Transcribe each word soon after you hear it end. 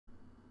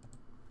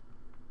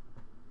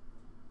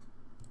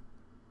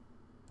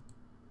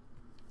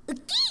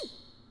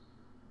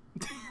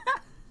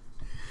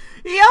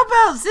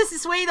bells! This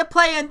is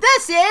Wii2PLAY and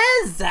this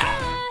is...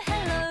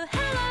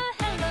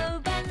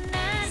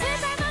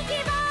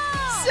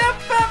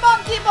 Super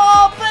Monkey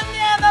Ball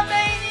Banana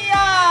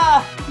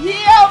Mania!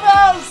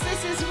 Yeah, bells!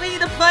 This is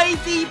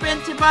Wii2PLAY deep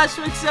into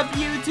bushwicks of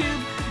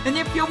YouTube. And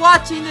if you're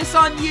watching this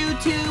on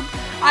YouTube,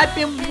 I've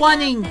been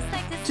wanting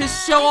to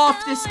show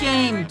off this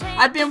game.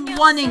 I've been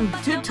wanting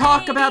to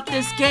talk about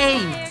this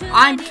game.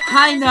 I'm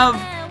kind of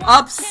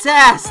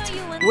obsessed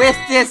with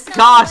this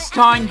gosh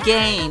darn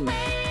game.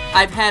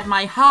 I've had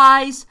my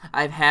highs,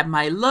 I've had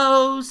my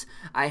lows,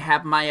 I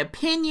have my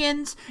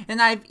opinions,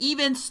 and I've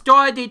even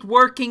started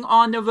working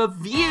on a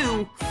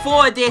review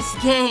for this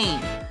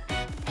game.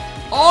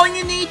 All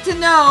you need to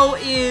know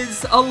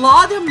is a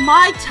lot of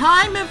my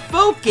time and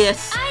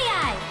focus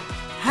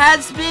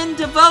has been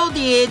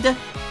devoted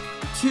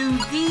to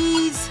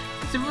these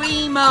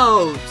three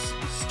modes.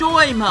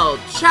 Story mode,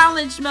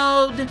 challenge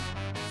mode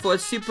for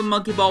Super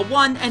Monkey Ball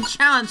 1, and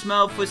challenge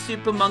mode for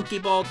Super Monkey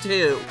Ball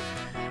 2.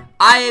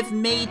 I have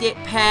made it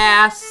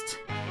past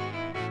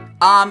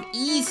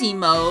easy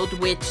mode,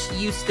 which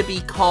used to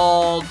be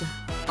called,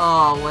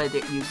 what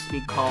did it used to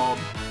be called?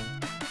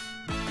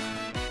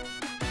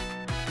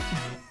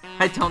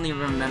 I don't even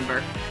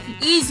remember.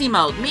 Easy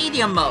mode,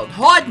 medium mode,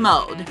 hard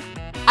mode.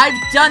 I've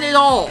done it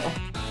all.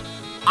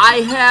 I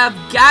have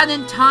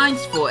gotten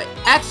times for it.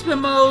 Expert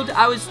mode,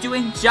 I was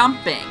doing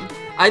jumping.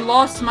 I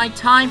lost my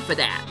time for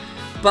that.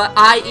 But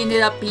I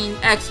ended up being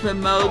expert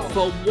mode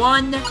for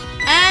 1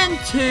 and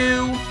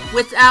 2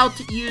 without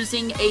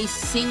using a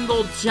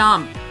single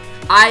jump.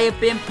 I have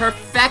been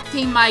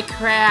perfecting my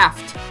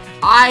craft.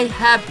 I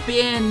have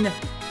been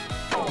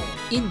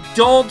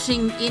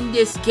indulging in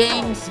this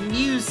game's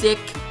music,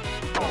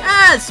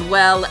 as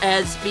well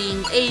as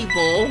being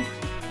able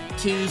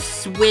to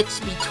switch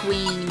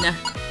between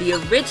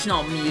the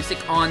original music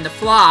on the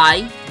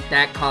fly.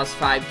 That costs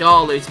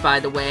 $5, by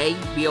the way,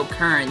 real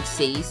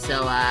currency,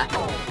 so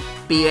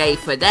BA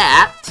for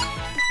that.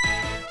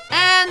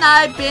 And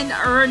I've been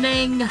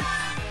earning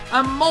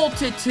a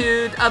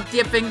multitude of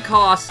different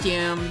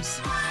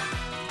costumes.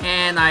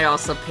 And I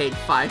also paid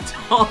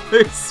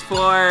 $5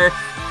 for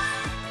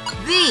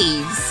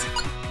these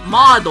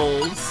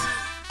models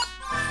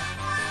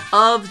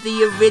of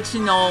the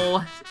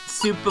original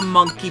Super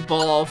Monkey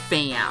Ball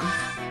fan.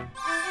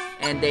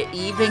 And they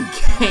even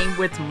came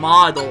with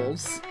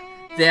models.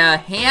 They're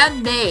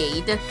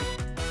handmade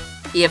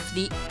if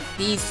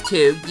these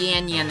two,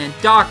 Yan Yan and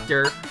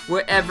Doctor,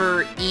 were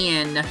ever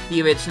in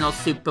the original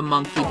Super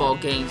Monkey Ball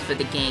games for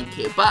the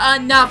GameCube. But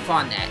enough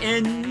on that.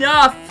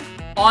 Enough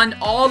on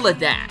all of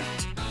that.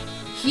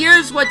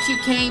 Here's what you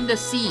came to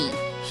see.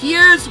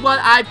 Here's what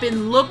I've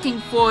been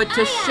looking forward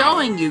to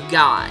showing you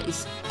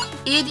guys.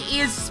 It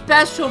is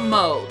special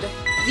mode.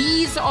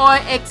 These are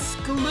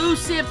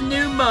exclusive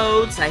new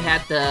modes. I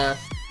had to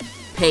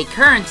pay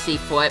currency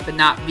for it, but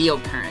not real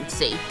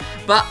currency.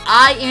 But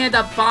I ended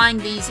up buying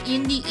these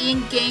in the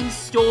in-game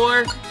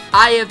store.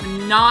 I have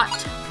not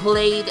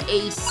played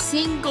a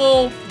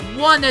single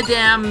one of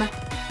them,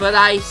 but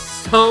I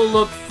so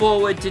look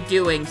forward to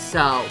doing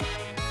so.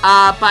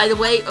 By the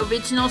way,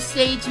 original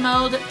stage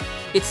mode,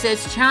 it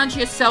says challenge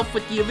yourself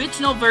with the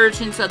original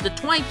versions of the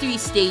 23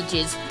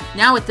 stages,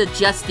 now with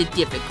adjusted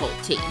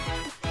difficulty.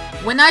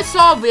 When I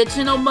saw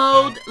original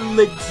mode,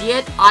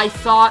 legit, I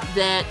thought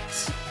that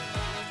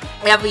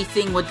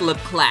everything would look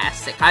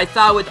classic. I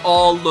thought it would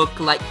all look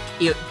like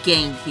a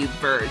GameCube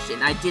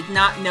version. I did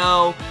not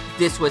know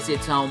this was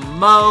its own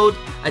mode.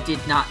 I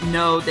did not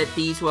know that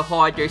these were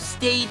harder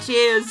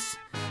stages.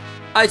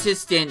 I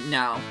just didn't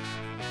know.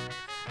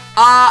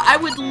 I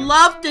would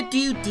love to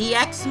do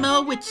DX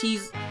mode, which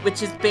is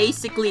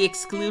basically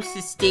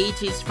exclusive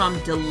stages from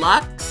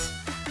Deluxe.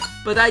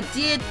 But I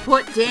did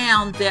put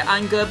down that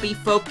I'm going to be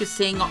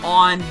focusing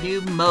on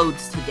new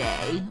modes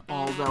today.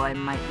 Although I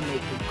might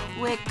make a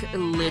quick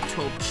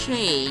little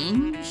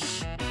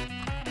change.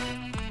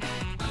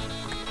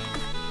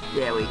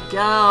 There we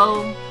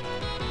go.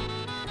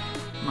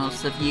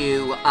 Most of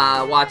you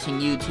watching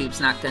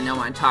YouTube's not going to know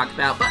what I'm talking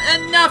about. But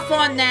enough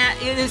on that.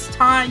 It is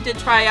time to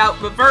try out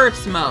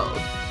reverse mode.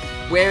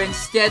 Where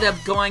instead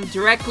of going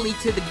directly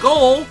to the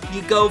goal,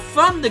 you go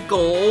from the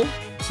goal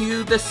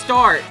to the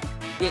start.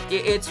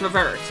 It's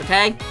reverse,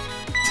 okay?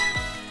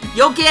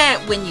 You'll get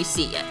it when you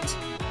see it.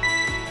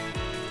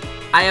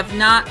 I have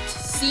not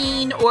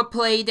seen or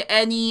played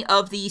any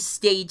of these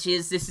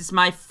stages. This is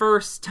my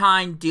first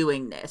time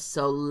doing this,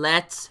 so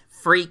let's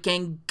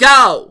freaking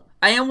go!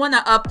 I didn't want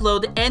to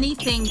upload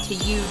anything to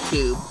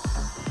YouTube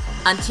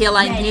until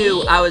I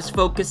knew I was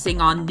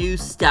focusing on new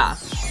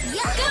stuff.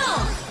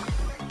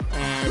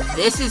 And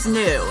this is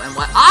new, and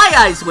what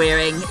Ai's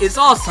wearing is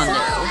also new.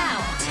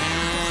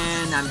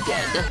 And I'm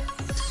dead.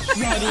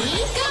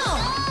 Ready, go!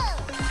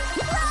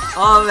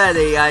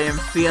 Already, I am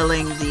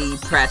feeling the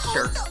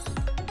pressure.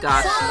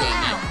 Gosh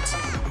dang it.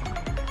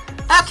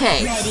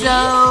 Okay,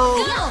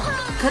 so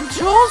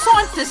controls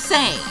aren't the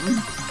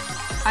same.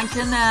 I'm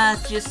gonna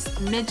just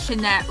mention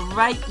that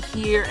right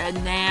here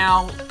and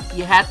now.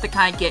 You have to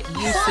kind of get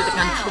used to the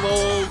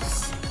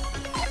controls.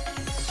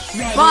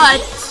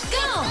 But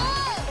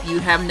you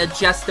have an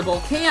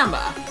adjustable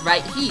camera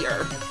right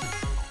here.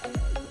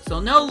 So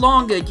no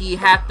longer do you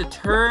have to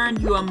turn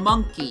your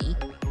monkey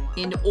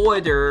in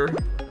order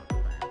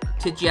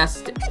to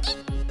just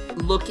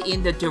look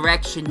in the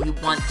direction you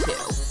want to.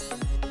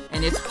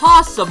 And it's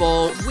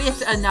possible,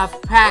 with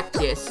enough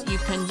practice, you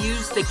can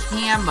use the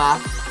camera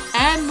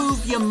and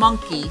move your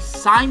monkey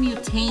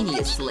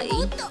simultaneously.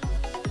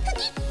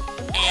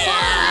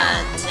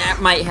 And that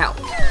might help.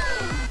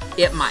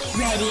 It might.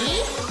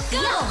 Ready,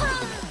 go!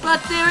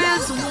 But there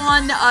is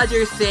one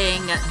other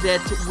thing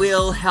that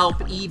will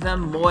help even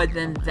more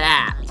than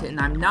that. And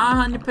I'm not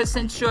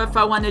 100% sure if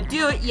I want to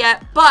do it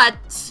yet,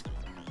 but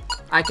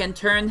I can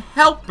turn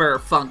helper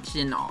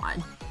function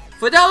on.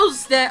 For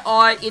those that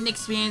are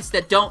inexperienced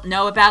that don't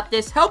know about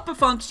this, helper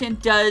function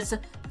does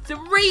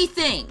 3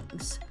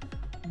 things.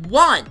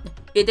 1,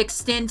 it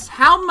extends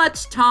how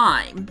much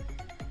time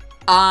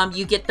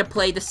you get to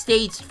play the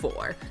stage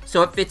for.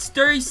 So if it's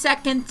 30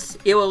 seconds,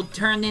 it will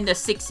turn into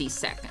 60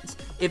 seconds.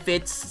 If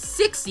it's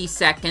 60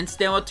 seconds,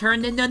 then it will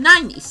turn into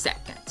 90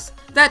 seconds.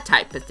 That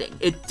type of thing.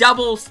 It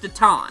doubles the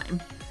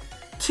time.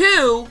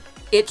 2,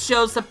 it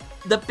shows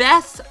the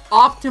best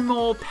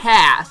optimal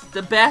path,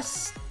 the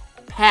best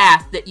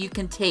path that you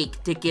can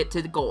take to get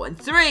to the goal. And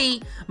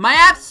 3, my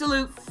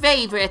absolute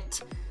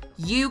favorite,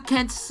 you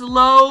can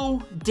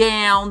slow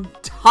down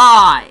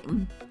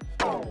time.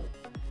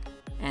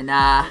 And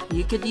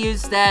you could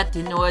use that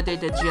in order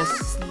to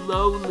just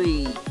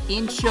slowly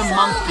inch your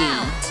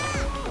monkey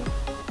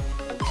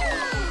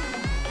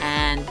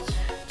and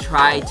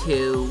try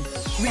to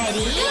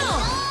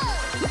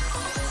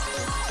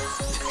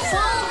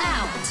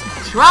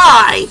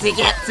try to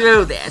get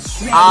through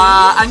this.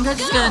 I'm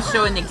just gonna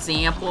show an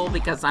example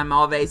because I'm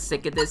already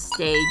sick of this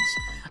stage.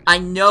 I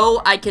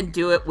know I can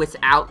do it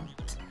without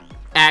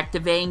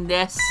activating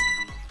this,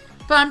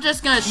 but I'm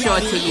just gonna show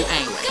it to you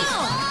anyway.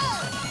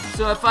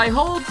 So if I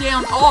hold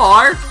down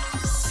R,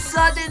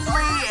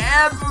 suddenly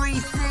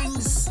everything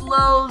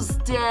slows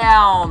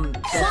down.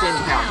 That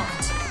didn't help.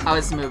 I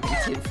was moving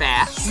too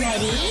fast.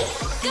 Ready,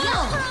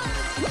 go!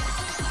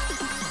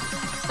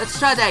 Let's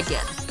try that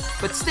again.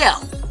 But still,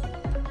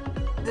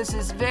 this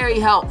is very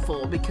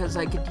helpful because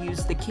I could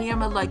use the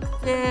camera like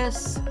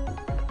this,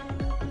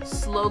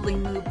 slowly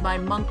move my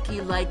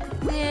monkey like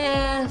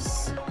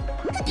this.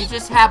 You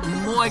just have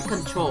more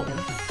control,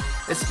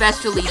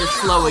 especially the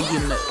slower you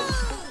move.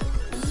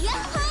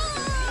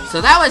 So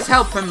that was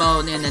helper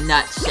mode in a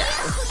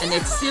nutshell, and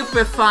it's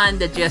super fun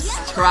to just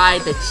try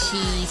the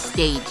cheese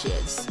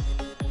stages.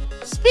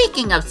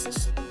 Speaking of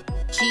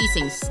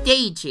cheesing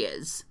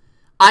stages,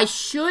 I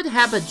should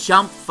have a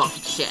jump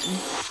function.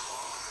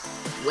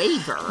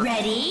 Waiver.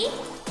 Ready?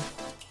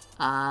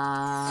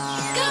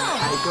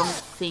 I don't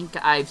think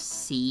I've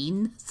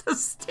seen the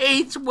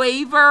stage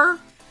waiver.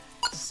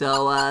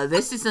 So,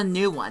 this is a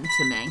new one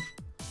to me.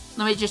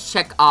 Let me just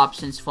check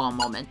options for a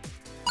moment.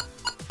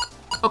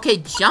 Okay,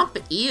 jump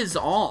is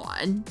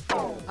on.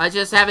 I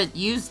just haven't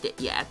used it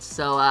yet,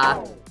 so,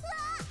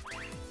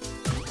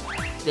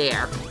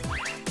 there.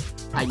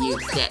 I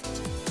used it.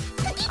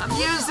 I'm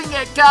using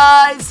it,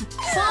 guys!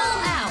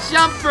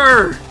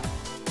 Jumper!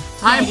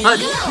 I'm a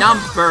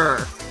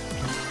jumper!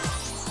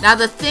 Now,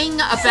 the thing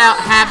about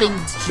having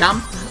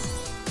jump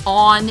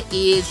on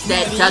is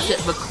that it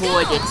doesn't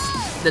record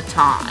the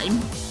time.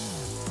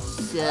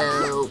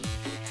 So,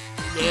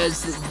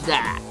 there's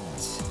that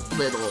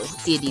little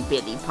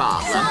itty-bitty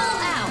problem.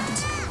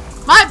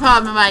 My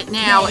problem right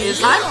now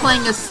is I'm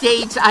playing a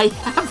stage I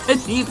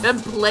haven't even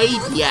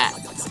played yet.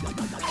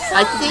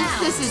 I think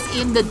this is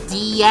in the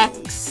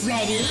DX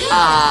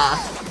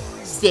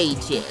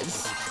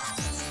stages.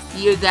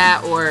 Either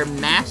that or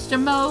Master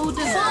Mode?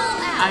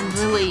 I'm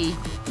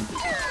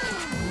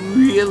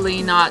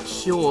really not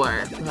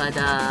sure, but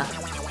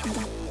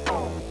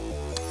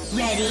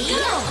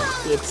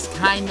it's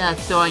kinda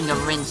throwing a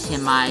wrench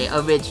in my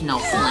original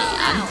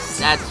plans,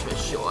 that's for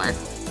sure.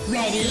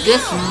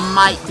 This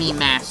might be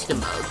Master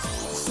Mode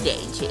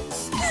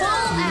stages.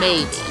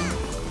 Maybe.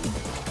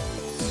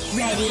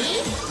 And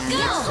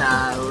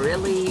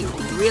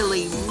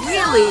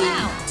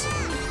it's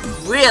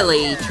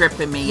really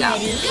tripping me up.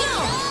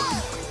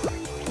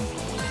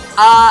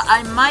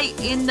 I might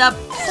end up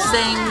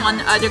saying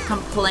one other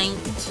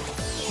complaint.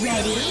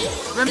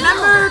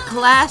 Remember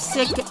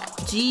classic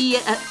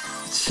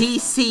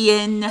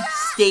GCN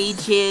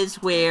stages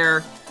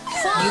where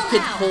you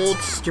could hold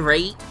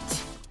straight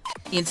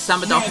in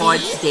some of the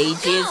hard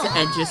stages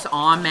and just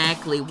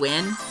automatically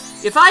win?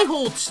 If I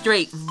hold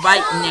straight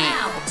right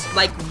now,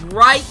 like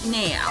right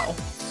now.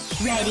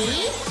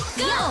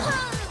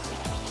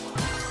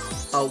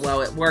 Oh,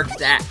 well, it worked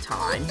that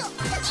time.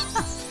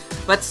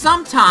 But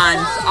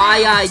sometimes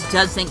II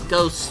doesn't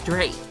go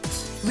straight.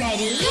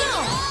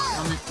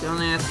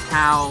 Don't ask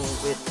how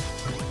it...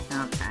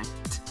 Okay.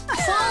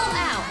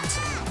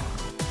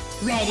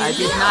 I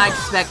did not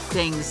expect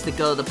things to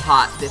go to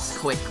pot this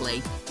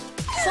quickly.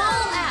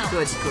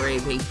 Good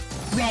gravy.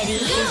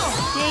 This is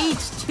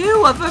stage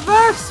 2 of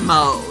reverse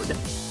mode.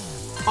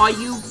 Are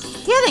you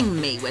kidding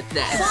me with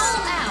this?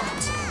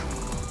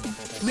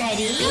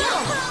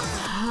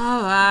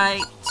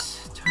 Alright.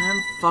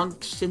 Turn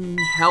function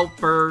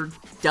helper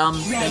dumb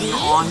thing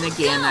on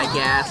again, I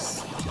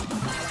guess.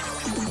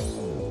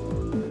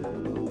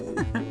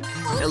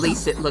 At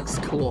least it looks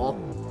cool.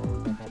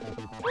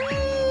 Whee!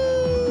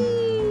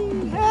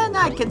 And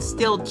I can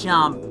still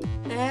jump.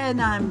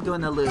 And I'm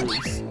gonna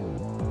lose.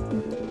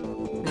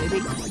 Maybe?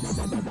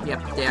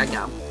 Yep, there I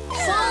go.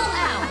 Fall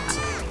out.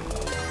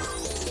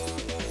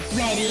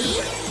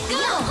 Ready,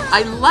 go!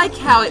 I like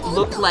how it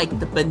looked like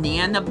the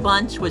banana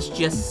bunch was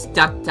just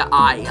stuck to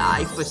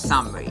Ai for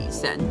some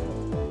reason.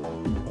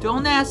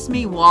 Don't ask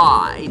me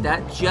why,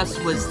 that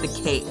just was the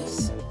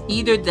case.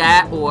 Either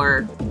that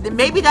or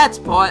maybe that's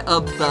part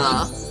of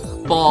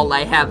the ball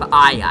I have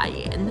Ai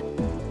in.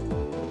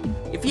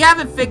 If you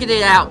haven't figured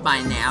it out by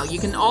now, you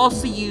can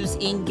also use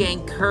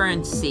in-game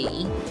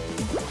currency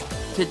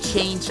to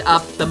change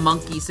up the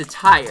monkey's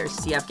attire.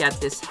 See, I've got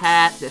this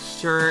hat, this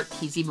shirt,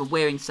 he's even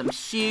wearing some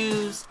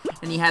shoes,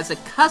 and he has a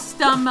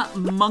custom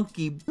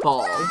monkey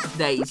ball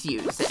that he's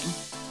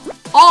using.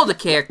 All the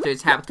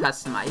characters have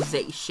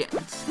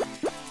customizations.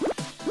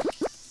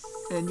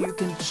 And you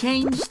can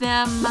change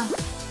them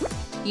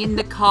in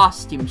the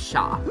costume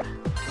shop.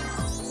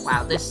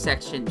 Wow, this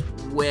section's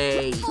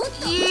way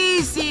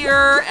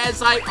easier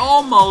as I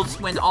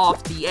almost went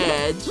off the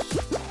edge.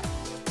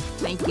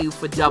 Thank you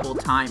for double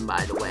time,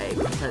 by the way,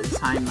 because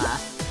I'm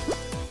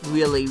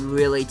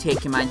really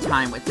taking my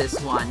time with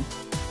this one.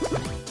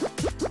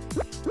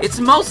 It's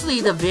mostly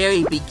the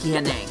very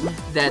beginning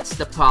that's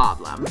the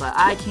problem, but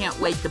I can't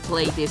wait to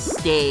play this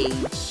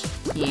stage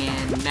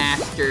in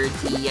Master,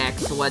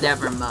 DX,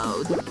 whatever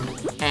mode,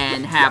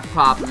 and have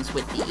problems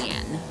with the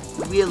end.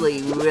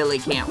 Really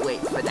can't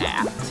wait for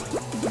that.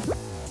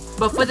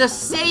 But for the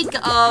sake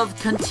of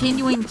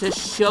continuing to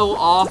show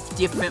off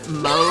different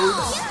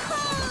modes,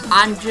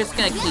 I'm just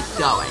gonna keep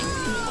going.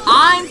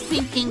 I'm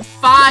thinking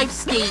 5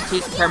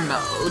 stages per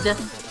mode,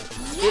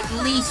 at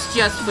least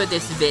just for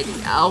this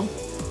video.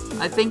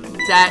 I think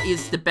that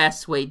is the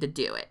best way to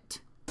do it.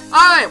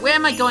 Alright, where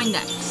am I going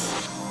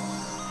next?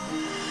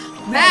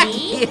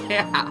 Ready?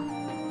 Yeah.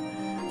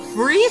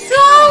 Free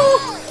throw?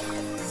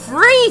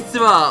 Free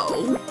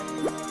throw?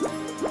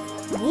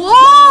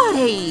 Why?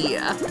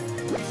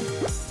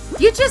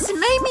 You just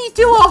made me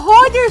do a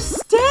harder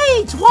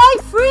stage. Why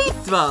free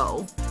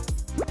throw?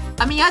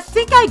 I mean, I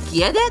think I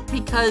get it,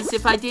 because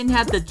if I didn't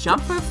have the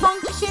jumper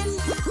function,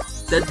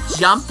 the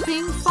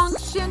jumping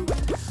function,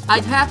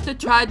 I'd have to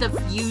try to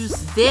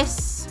use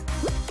this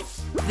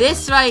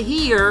right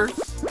here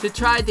to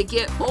try to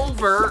get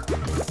over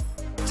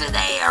to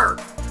there.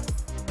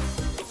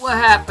 What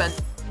happened?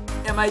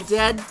 Am I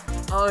dead?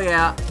 Oh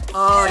yeah,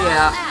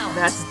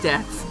 that's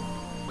death.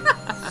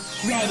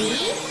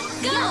 Ready,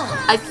 go!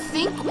 I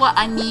think what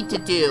I need to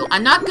do,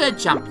 I'm not gonna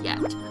jump yet.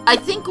 I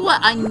think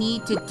what I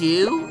need to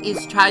do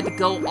is try to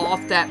go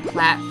off that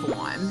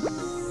platform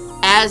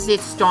as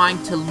it's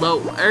starting to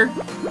lower.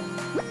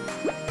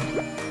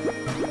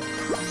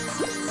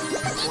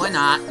 Or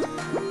not.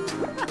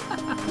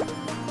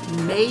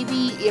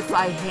 Maybe if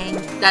I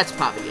hang, that's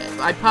probably it.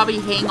 I probably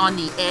hang on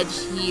the edge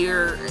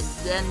here and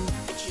then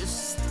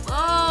just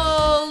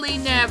slowly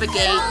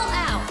navigate.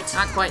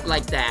 Not quite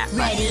like that.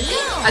 Ready,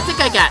 go! I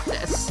think I got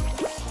this.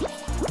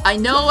 I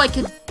know I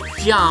could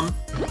jump,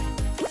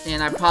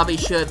 and I probably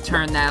should have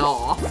turned that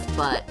off,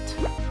 but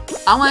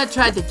I want to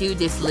try to do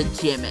this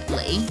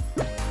legitimately.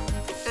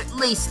 At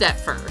least at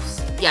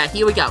first. Yeah,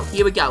 here we go,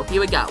 here we go,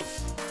 here we go.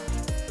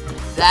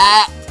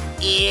 That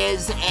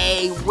is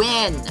a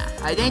win.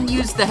 I didn't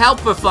use the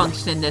helper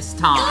function this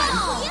time.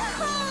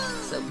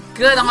 So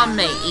good on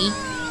me.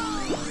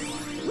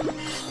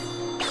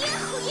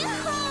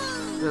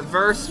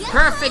 Reverse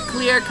perfect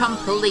clear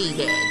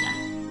completed.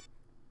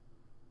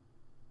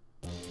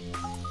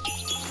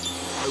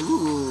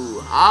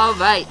 Ooh,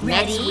 alright,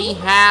 next we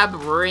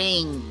have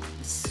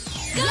rings.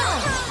 Go!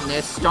 And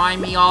they're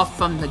starting me off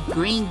from the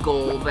green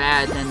goal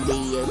rather than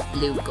the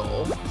blue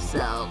goal,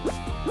 so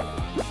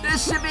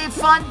this should be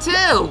fun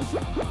too.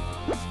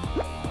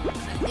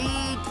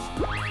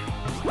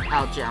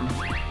 I'll jump.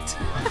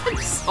 I'm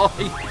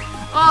sorry.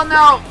 Oh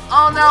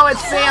no,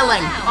 it's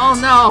failing. Oh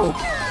no.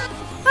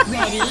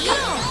 Ready, go!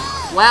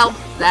 Well,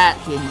 that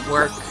didn't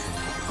work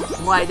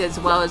quite as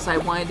well as I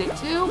wanted it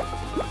to.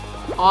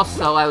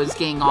 Also, I was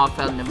getting off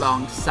on the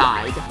wrong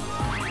side.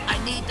 I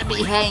need to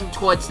be heading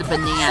towards the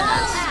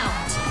bananas.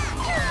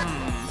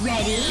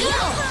 Ready,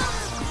 go!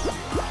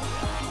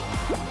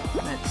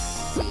 Let's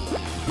see.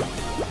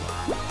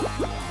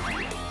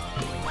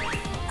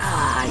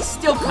 I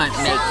still couldn't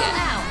make it.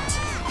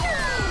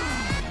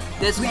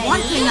 There's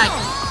one thing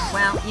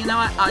well, you know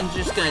what? I'm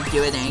just gonna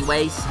do it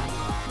anyways.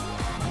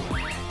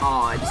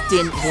 Oh, it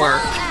didn't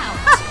work.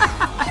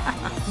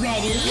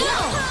 Ready,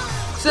 go!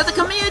 So the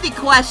community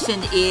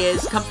question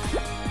is,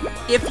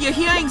 if you're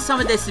hearing some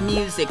of this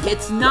music,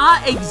 it's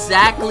not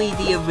exactly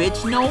the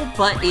original,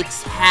 but it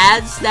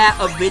has that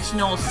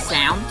original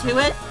sound to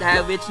it,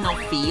 that original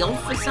feel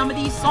for some of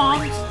these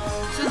songs.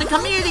 So the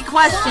community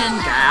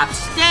question,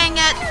 gosh dang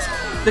it,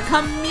 The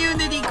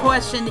community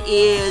question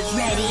is,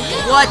 Ready?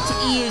 what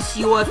is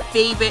your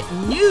favorite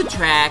new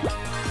track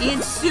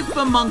in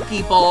Super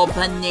Monkey Ball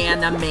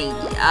Banana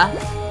Mania?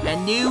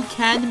 And new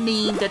can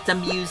mean that the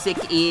music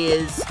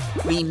is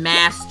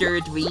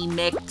remastered,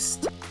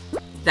 remixed.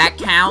 That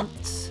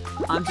counts.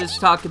 I'm just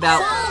talking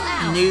about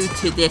new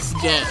to this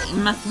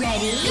game.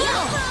 Ready?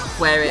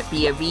 Where it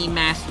be a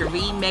remaster,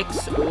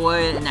 remix, or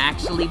an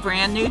actually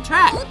brand new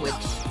track, which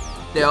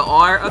there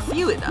are a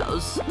few of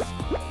those.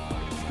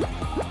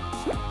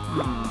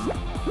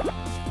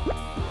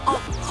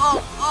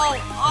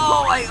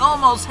 Oh, I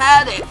almost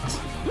had it.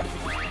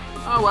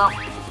 Oh well.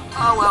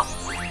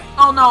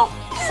 Oh no.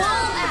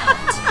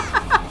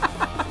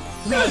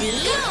 Ready?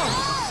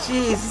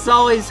 Jeez, it's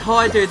always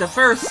harder the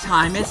first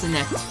time, isn't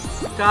it?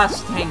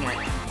 Gosh dang it.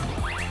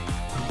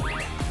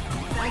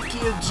 Thank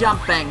you,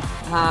 jumping.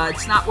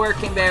 It's not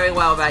working very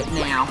well right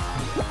now.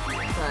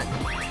 But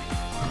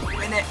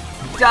when it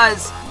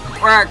does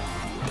work,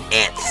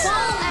 it's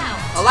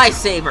a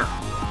lifesaver.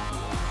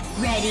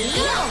 Ready?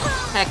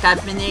 Heck,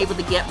 I've been able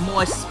to get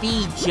more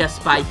speed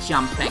just by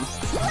jumping.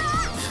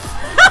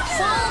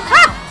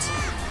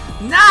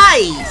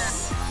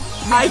 Nice!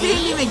 I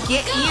didn't even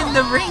get in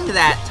the ring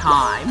that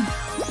time.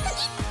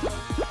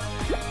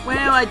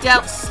 Well, I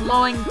doubt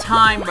slowing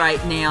time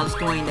right now is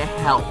going to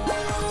help.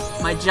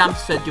 My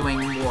jumps are doing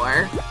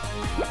more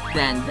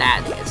than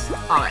that is.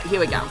 Alright, here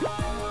we go.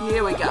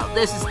 Here we go.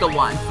 This is the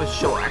one for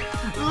sure.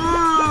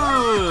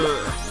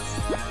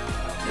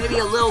 Maybe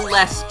a little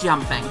less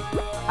jumping.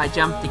 I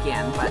jumped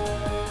again, but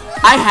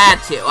I had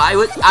to. I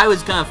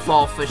was gonna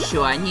fall for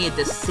sure. I needed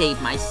to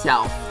save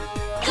myself.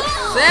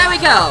 So there we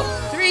go.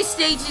 3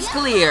 stages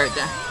cleared.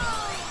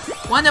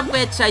 One of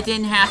which I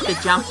didn't have to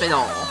jump at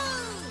all.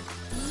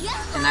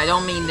 And I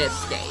don't mean this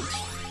stage.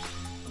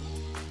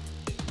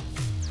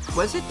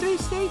 Was it 3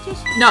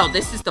 stages? No,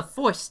 this is the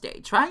 4th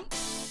stage, right?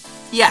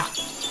 Yeah.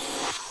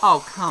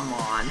 Oh, come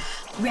on.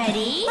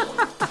 Ready?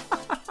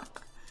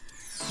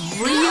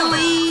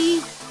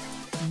 Really?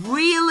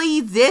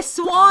 Really? This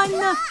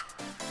one?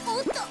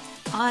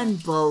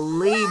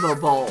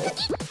 Unbelievable.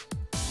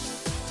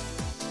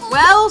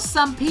 Well,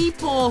 some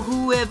people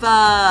who have,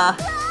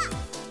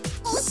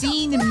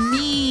 seen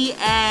me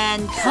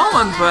and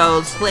Coen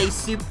Bros play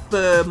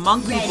Super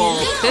Monkey Ball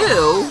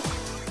 2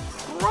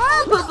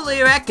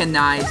 probably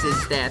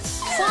recognizes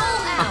this.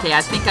 Okay,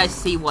 I think I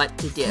see what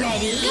to do.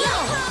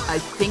 I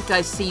think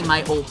I see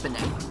my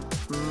opening.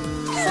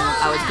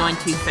 I was going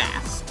too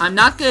fast. I'm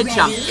not gonna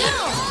jump yet.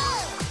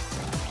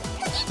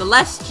 The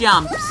less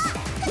jumps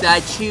that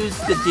I choose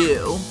to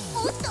do,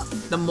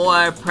 the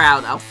more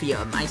proud I'll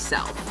feel of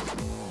myself.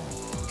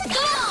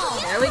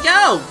 There we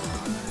go!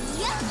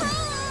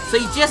 So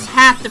you just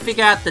have to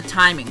figure out the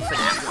timing for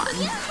that one.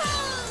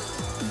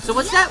 So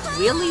was that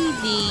really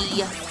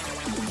the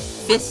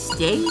 5th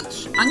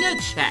stage? I'm gonna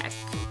check.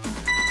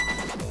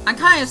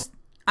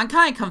 I'm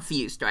kind of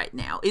confused right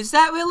now. Is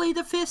that really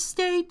the 5th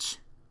stage?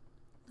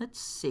 Let's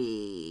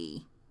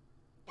see.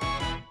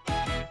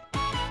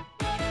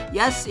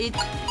 Yes, it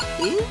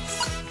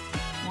is.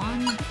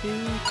 1, 2,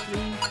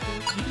 3,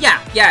 4.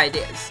 Yeah, it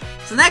is.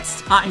 So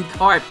next time,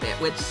 carpet,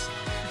 which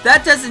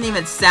that doesn't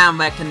even sound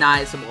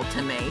recognizable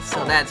to me,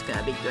 so that's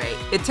gonna be great.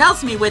 It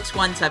tells me which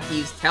ones I've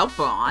used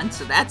helper on,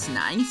 so that's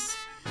nice.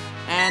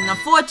 And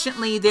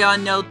unfortunately, there are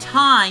no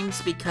times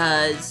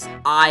because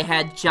I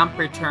had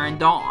jumper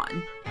turned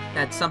on.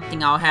 That's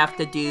something I'll have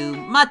to do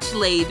much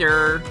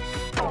later.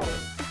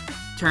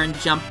 Turn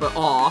jumper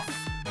off.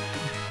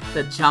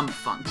 The jump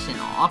function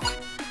off.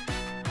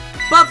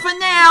 But for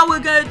now, we're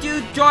gonna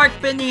do Dark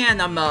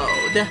Banana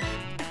mode.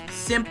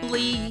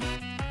 Simply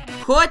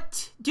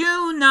put,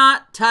 do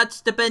not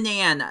touch the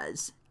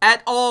bananas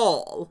at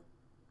all.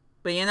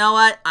 But you know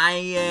what? I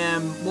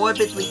am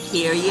morbidly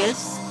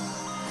curious,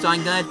 so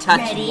I'm gonna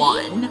touch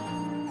one.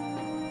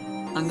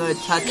 I'm gonna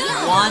touch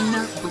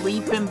one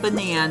bleeping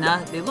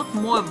banana. They look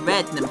more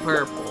red than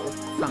purple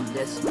from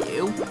this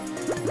view.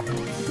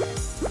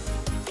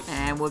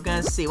 And we're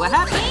gonna see what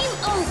happens.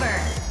 Game over.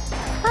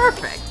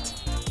 Perfect.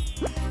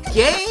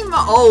 Game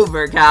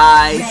over,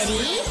 guys.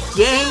 Ready?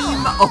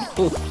 Game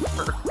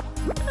over.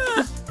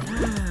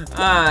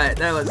 Alright,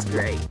 that was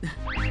great.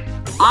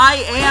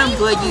 I am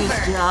going to use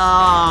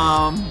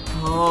jump.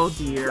 Oh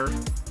dear.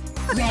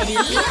 Ready?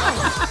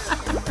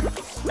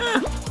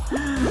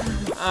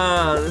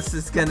 Oh, this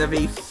is gonna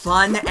be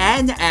fun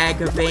and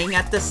aggravating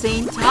at the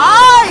same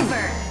time.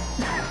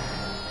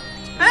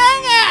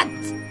 Dang it!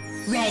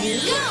 Ready?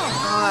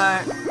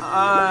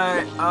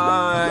 Alright.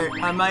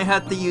 I might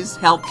have to use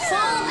help. Fall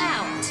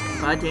out.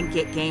 But I didn't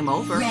get game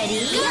over. Ready?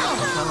 So,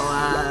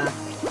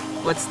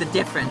 what's the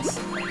difference?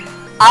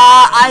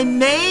 I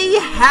may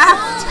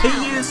have to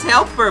use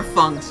helper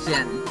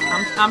function.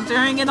 I'm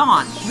turning it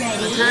on.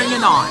 Ready? I'm turning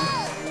it on.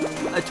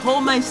 I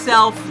told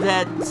myself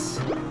that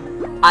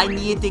I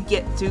needed to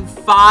get to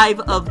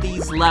 5 of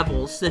these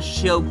levels to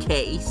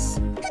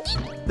showcase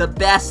the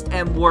best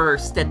and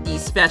worst that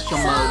these special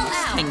modes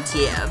can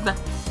give.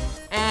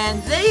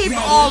 And they've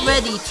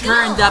already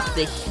turned up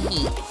the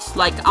heat.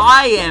 Like,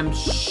 I am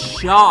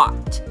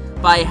shocked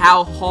by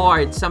how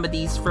hard some of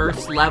these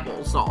first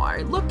levels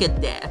are. Look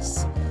at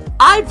this.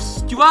 I've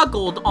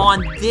struggled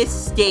on this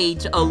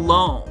stage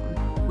alone,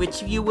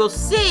 which you will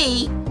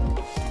see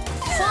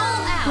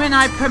when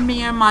I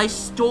premiere my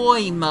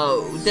story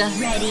mode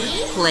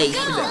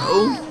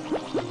playthrough.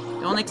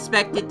 Don't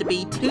expect it to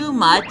be too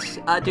much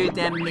other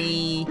than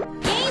me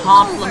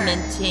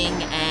complimenting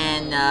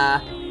and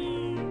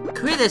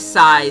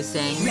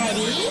criticizing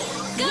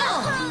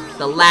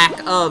the lack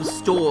of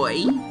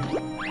story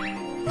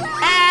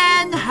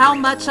and how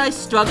much I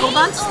struggled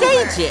on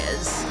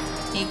stages,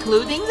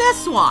 including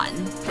this one.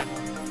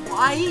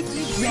 Why did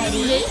you let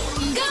me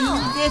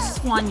do this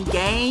one,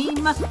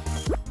 game?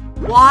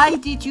 Why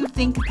did you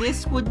think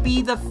this would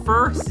be the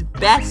first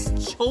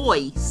best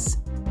choice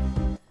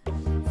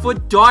for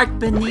Dark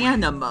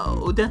Banana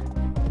mode?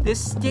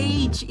 This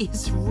stage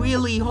is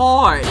really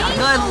hard. I'm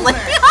gonna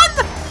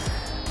land.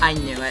 I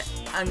knew it.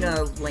 I'm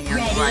gonna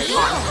land right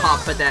on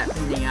top of that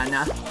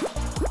banana.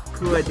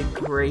 Good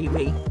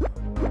gravy.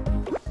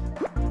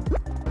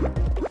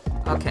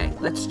 Okay,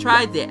 let's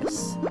try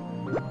this.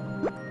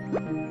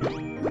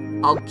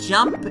 I'll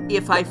jump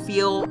if I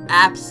feel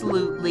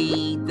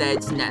absolutely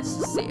that's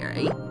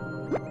necessary.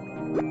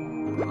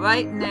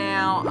 Right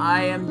now,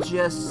 I am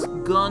just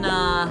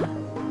gonna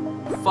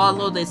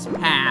follow this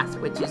path,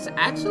 which is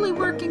actually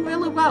working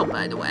really well,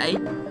 by the way.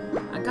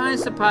 I'm kind of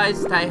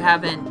surprised I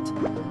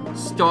haven't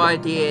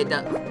started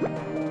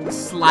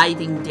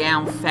sliding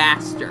down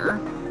faster.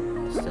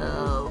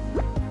 So,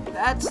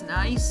 that's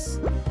nice.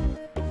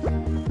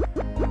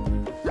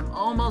 I'm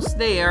almost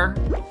there.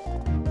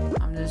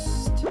 I'm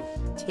just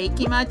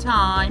taking my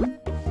time.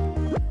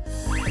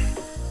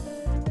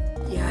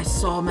 Yeah, I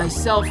saw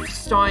myself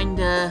starting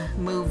to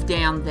move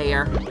down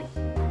there.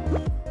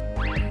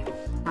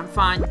 I'm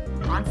fine.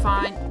 I'm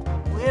fine.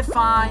 We're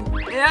fine.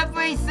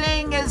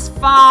 Everything is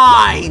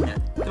fine.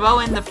 Throw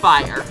in the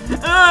fire.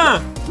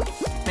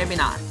 Maybe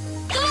not.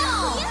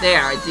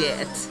 There, I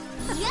did.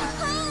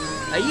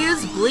 I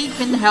used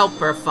bleeping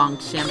helper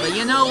function, but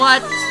you know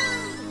what?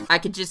 I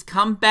could just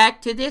come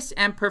back to this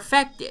and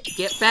perfect it.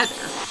 Get better.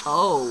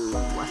 Oh.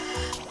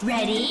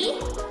 Ready?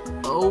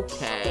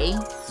 Okay.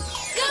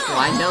 Well,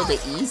 I know the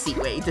easy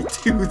way to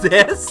do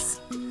this.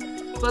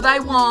 But I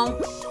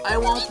won't. I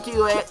won't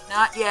do it.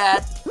 Not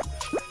yet.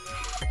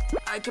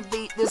 I can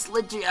beat this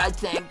legit, I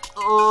think.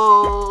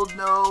 Oh,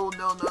 no.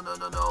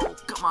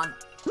 Come on.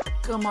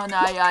 Come on,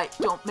 I.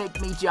 Don't make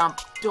me jump.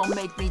 Don't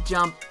make me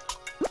jump.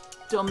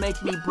 Don't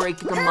make me break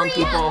the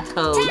monkey ball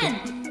code.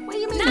 10, What do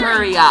you mean, 9,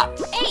 hurry up? 8.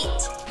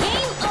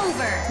 Game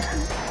over.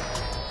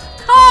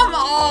 Come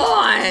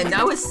on!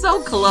 I was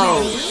so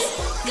close.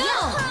 Ready?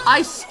 Go.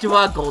 I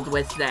struggled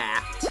with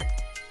that.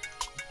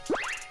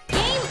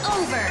 Game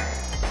over.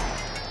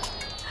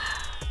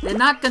 They're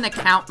not gonna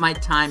count my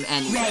time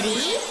anyway.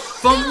 Ready?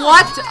 From Go.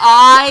 what Game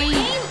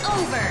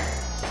over.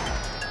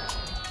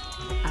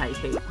 I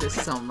hate this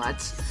so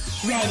much.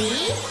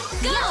 Ready?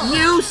 Go.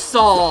 You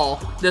saw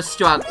the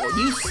struggle.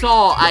 You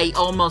saw I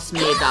almost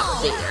made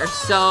up there.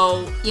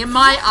 So, in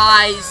my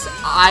eyes,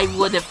 I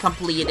would have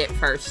completed it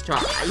first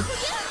try.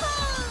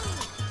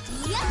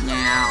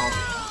 Now,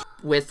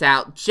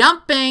 without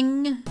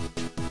jumping,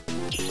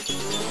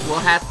 we'll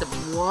have to...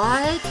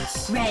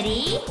 What?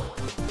 Ready?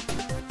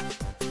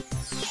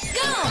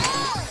 Go.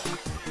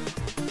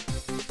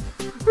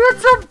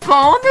 It's a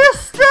bonus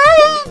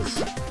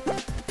stage?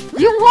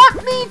 You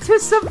want me to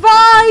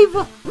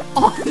survive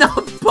on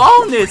a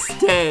bonus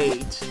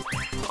stage?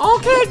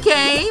 Okay,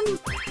 game.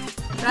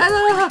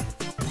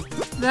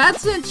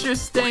 That's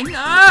interesting.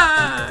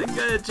 I'm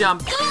gonna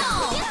jump.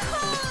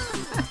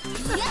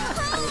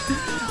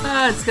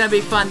 It's gonna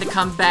be fun to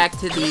come back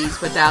to these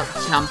without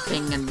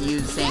jumping and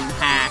using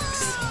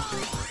hacks.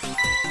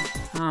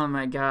 Oh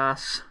my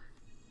gosh.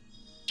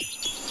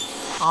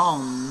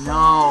 Oh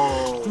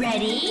no.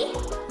 Ready?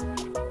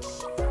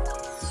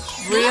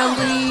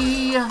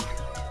 Really?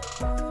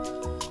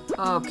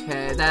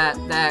 Okay,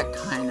 that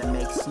kind of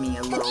makes me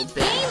a little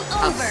bit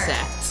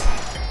upset.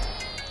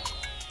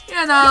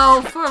 You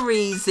know, for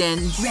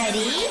reasons.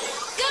 Ready?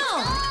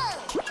 Go.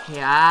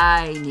 Yeah,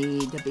 I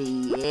need to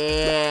be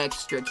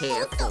extra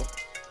careful.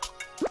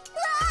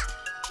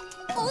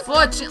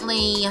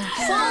 Unfortunately,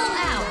 Fall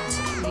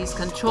out. these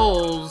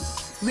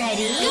controls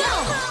Ready?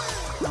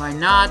 Go. are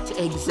not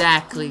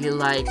exactly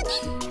like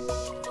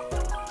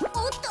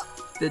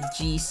the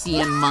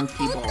GC and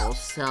Monkey Ball,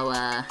 so Fall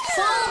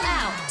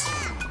out.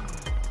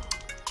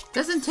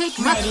 doesn't take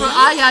much Ready? for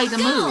I to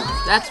move,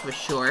 that's for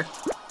sure.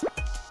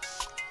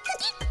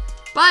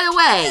 By the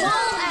way, Fall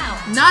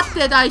out. not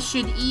that I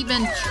should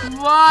even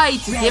try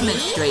to Ready?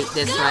 demonstrate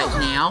this Go. right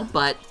now,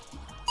 but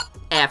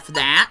F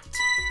that.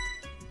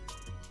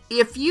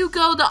 If you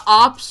go to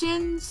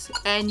options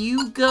and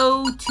you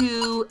go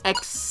to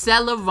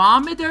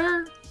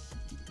accelerometer,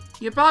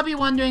 you're probably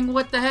wondering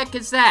what the heck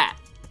is that?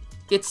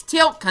 It's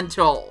tilt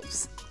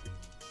controls.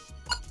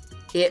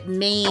 It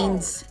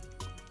means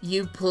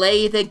you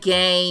play the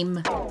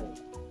game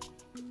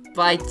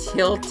by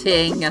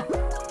tilting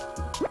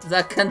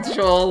the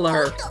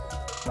controller.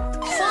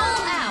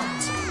 Fall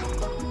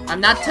out. I'm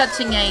not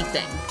touching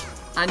anything.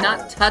 I'm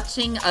not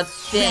touching a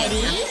thing.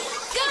 Ready,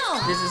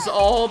 go! This is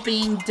all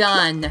being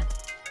done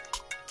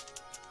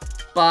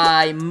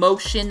by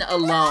motion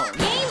alone.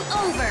 Game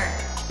over!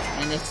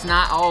 And it's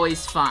not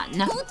always fun.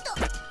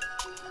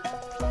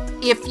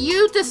 If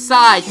you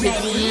decide to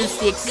use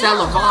the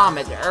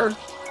accelerometer...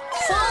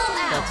 Fall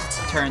out!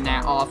 Let's turn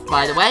that off,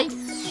 by the way.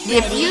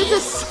 If you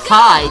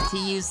decide to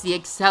use the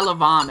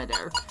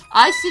accelerometer,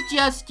 I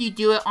suggest you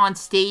do it on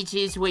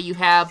stages where you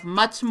have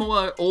much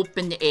more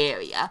open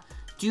area.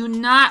 Do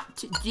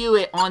not do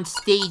it on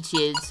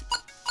stages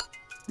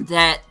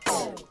that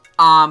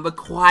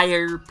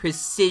require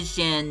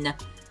precision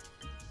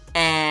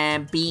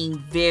and being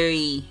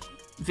very,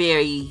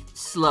 very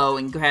slow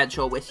and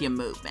gradual with your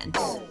movements.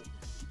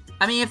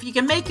 I mean, if you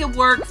can make it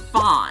work,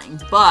 fine,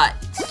 but...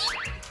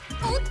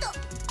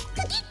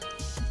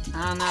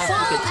 I don't know if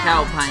you could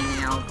tell by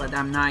now, but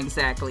I'm not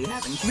exactly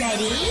having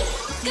Ready,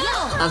 go!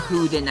 a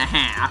hoot and a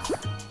half.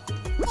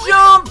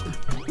 Jump!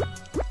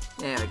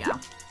 There we go.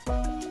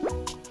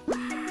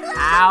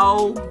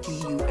 How do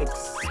you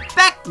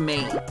expect me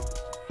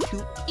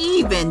to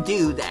even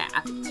do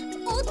that?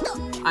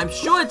 I'm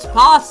sure it's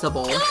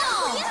possible.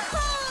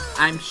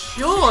 I'm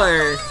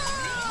sure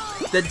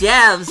the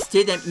devs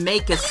didn't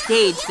make a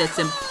stage that's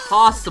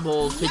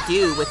impossible to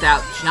do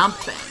without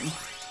jumping.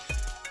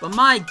 But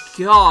my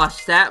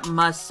gosh, that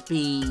must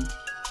be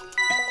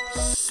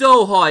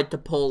so hard to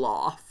pull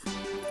off.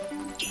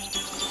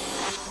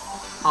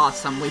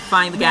 Awesome, we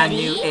finally got a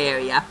new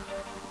area.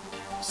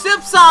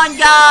 Soup's on,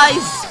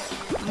 guys!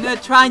 I'm gonna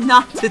try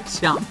not to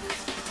jump.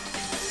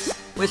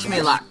 Wish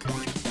me luck.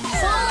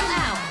 Fall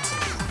out!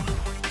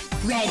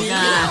 Ready,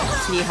 I'm gonna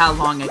see how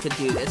long I could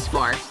do this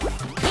for.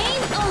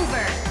 Game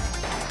over!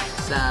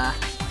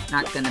 It's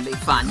not gonna be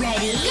fun.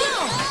 Ready,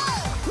 go!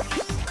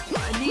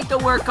 I need to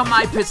work on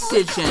my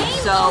precision,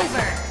 so...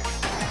 Over!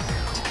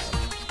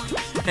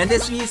 And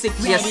this music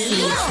just Ready?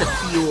 seems to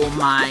fuel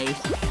my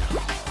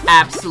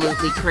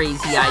absolutely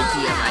crazy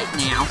idea right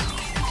now.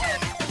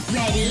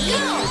 Ready,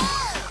 go!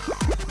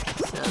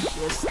 So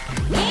just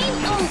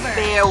Game over!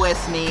 bear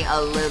with me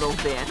a little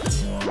bit.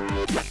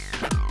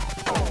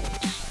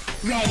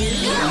 Ready,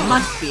 There go!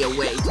 must be a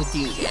way to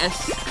do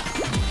this.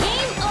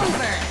 Game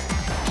over!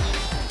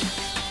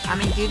 I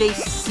mean, do they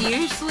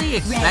seriously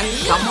expect Ready?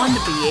 someone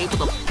to be able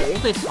to pull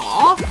this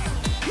off?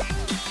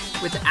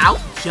 Without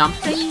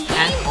jumping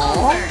at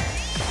all?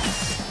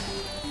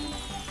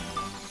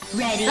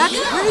 Ready, That's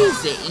go!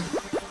 crazy.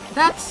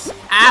 That's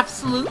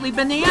absolutely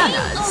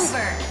bananas.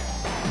 Over!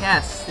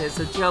 Yes, there's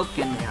a joke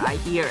in there. I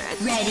hear it.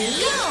 Ready,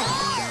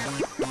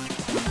 go!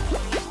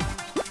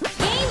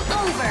 Game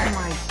Oh over!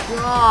 my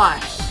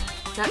gosh.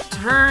 That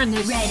turn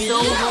is Ready?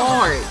 so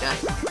hard.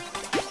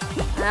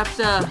 I have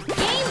to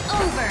Game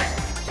over!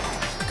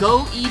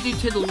 go either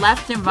to the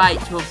left and right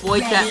to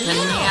avoid that Ready?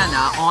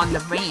 banana on the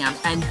ramp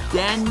and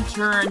then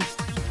turn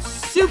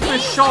super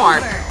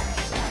sharp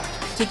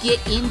Over. to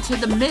get into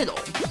the middle.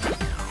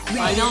 If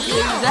I Ready, don't do go.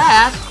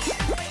 that,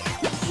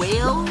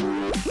 well,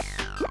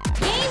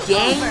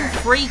 game over.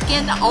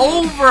 freaking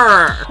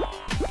over!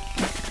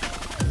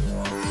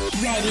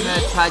 Ready, I'm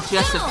gonna try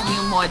just a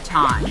few more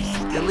times,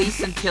 at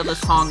least until the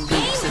song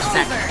loops a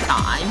second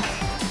time.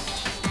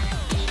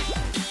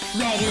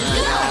 ready,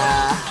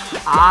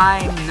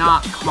 I'm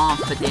not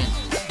confident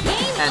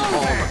at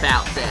all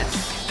about this.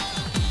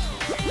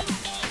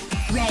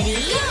 ready,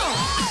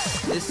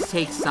 go! This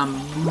takes some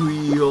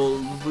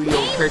real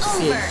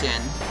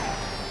precision.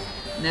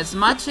 And as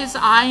much as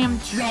I am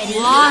Ready?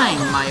 trying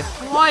my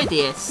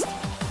hardest,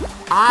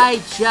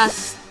 I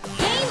just...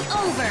 Game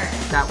over!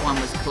 That one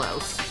was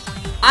close.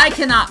 I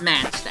cannot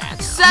match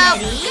that. So,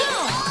 Ready,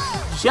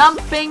 go!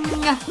 jumping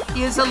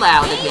is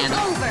allowed again.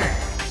 Over!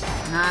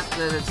 Not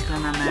that it's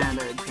gonna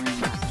matter too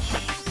much.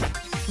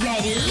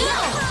 Ready, go!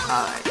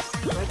 Alright,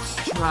 let's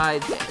try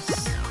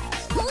this.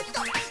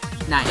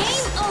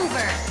 Nice.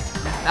 Over!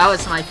 That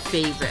was my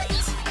favorite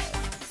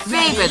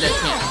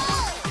attempt.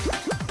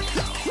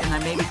 Can I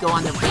maybe go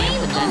on the ramp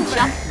and then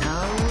jump?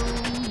 No,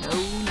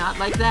 not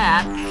like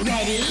that.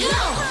 Ready,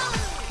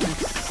 go!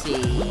 Let's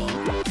see.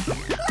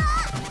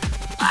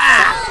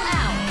 Ah!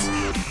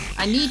 Out!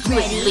 I need to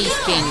at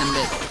least be in the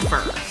middle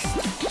first.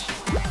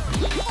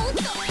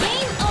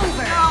 Game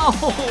over! No!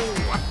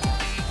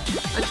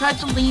 I tried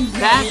to lean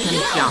back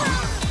and jump.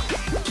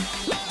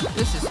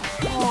 This is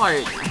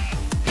hard.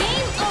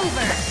 Game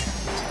over!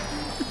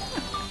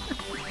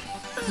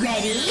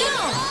 Ready, go!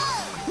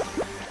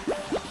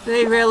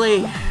 They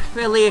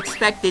really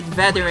expected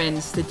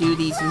veterans to do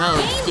these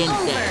modes,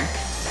 didn't they?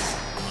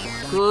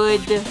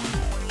 Good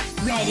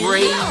Ready,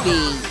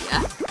 gravy.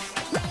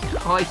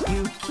 Are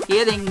you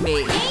kidding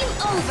me?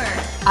 Game over!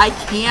 I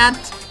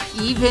can't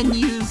even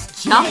use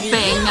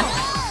jumping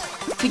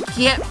to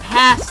get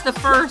past the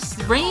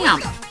first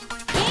ramp.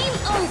 Game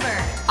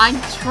over! I'm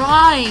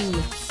trying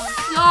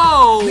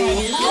so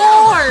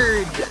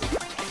hard,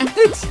 and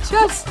it's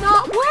just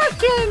not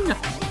working.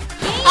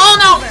 Oh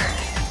no!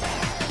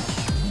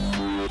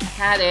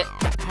 Had it,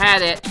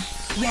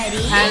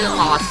 Ready, had it,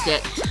 lost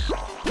it.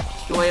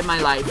 Story of my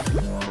life.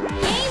 Game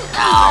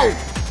No! over.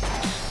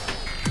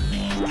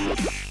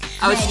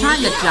 I was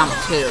trying to jump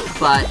too,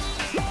 but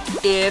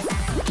if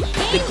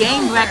the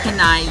game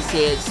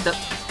recognizes the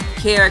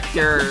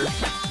character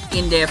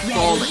in their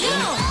falling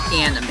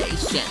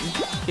animation,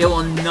 it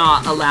will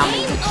not allow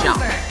me to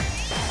jump.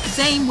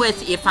 Same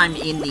with if I'm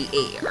in the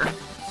air.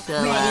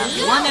 So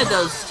one of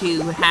those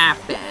two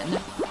happened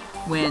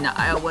when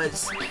I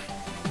was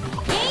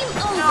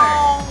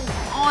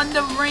on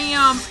the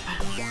ramp.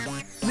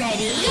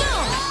 Ready?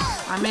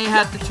 I may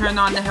have to turn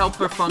on the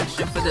helper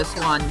function for this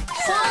one.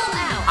 Fall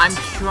out. I'm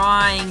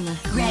trying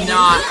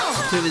not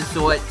to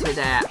resort to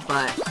that,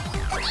 but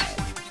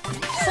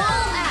Fall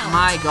out.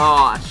 my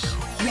gosh,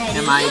 Ready?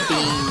 am I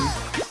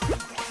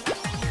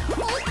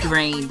being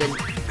drained and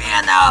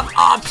ran out of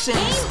options?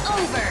 Game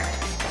over.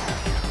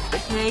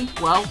 Okay,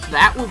 well,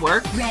 that will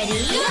work. Ready?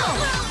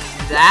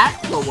 That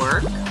will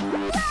work.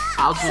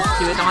 I'll just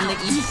do it on the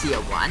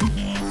easier one.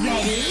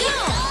 Ready?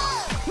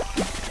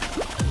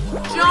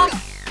 Jump!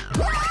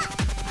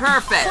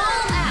 Perfect.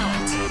 Fall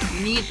out. You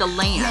need the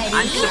land.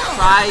 I'm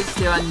surprised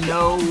there are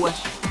no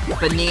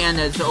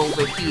bananas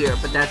over here,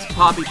 but that's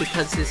probably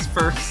because this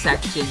first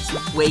section's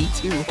way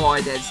too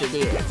hard as it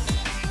is.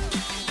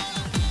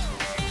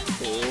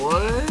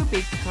 Or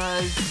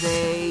because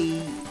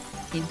they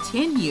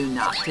continue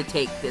not to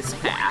take this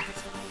path.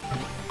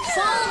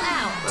 Fall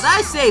out. But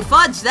I say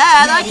fudge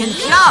that, I can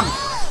jump!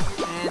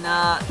 And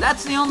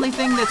that's the only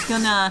thing that's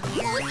gonna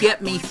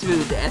get me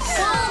through this.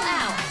 Fall out.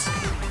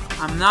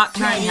 I'm not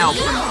turning helper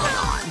mode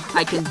on.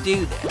 I can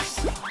do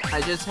this.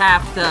 I just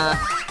have to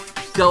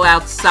go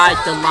outside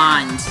the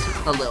lines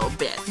a little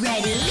bit.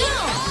 Ready?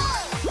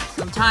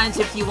 Sometimes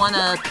if you want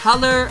to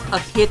color a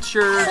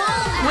picture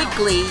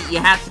quickly, you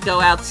have to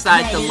go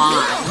outside the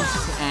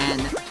lines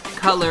and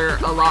color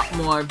a lot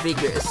more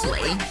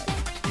vigorously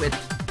with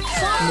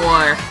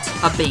more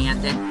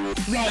abandon.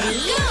 Ready?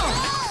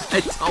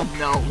 I don't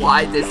know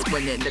why this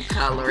went into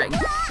coloring.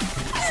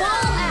 Fall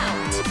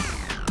out.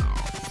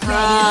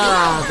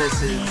 Ah,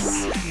 this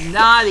is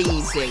not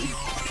easy.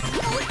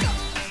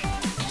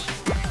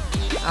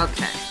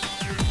 Okay.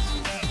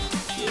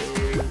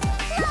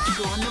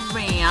 Go on the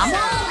ramp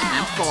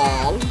and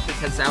fall,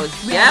 because that was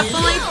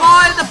definitely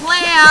part of the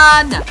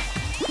plan.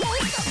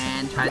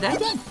 And try that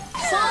again.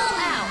 Fall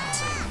out.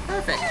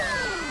 Perfect.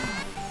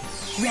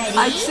 Ready?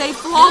 I'd say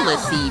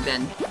flawless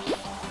even.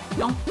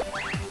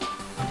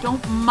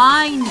 Don't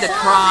mind the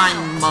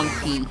crying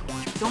monkey.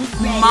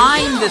 Don't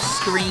mind the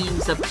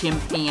screams of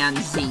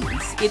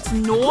chimpanzees. It's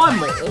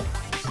normal.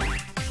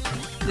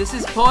 This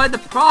is part of the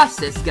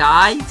process,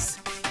 guys.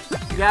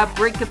 You gotta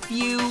break a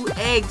few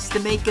eggs to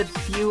make a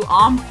few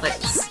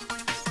omelets.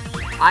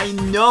 I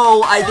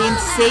know I didn't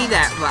say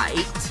that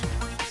right.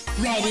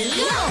 Ready?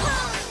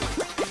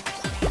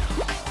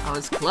 I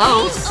was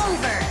close. Game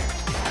over.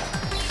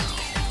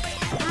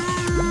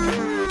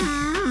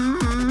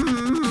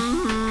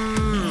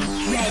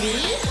 Ready?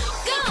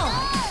 Go.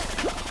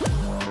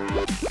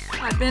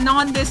 I've been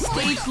on this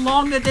stage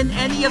longer than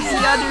any of the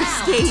other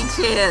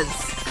stages.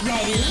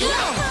 Ready?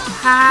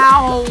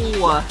 How?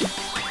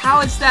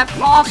 How is that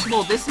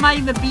possible? This might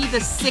even be the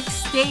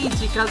 6th stage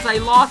because I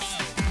lost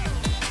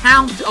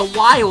count a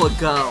while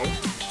ago.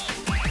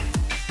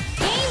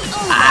 Game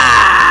over.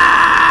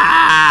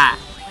 Ah!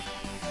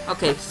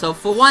 Okay, so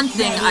for one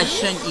thing, I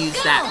shouldn't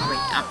use that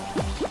ramp.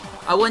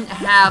 I wouldn't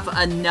have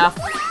enough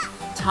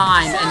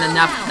time and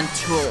enough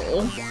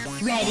control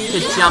Ready? to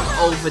jump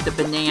over the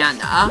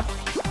banana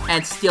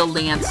and still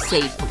land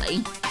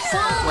safely.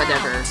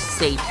 Whatever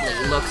safely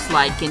looks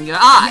like in your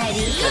eyes,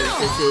 because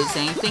this is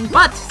anything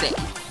but safe.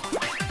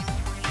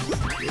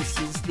 This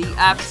is the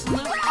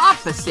absolute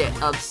opposite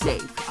of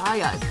safe.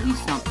 Aye, aye, please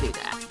don't do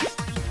that.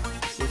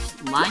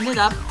 Just line it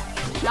up,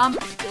 jump,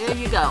 there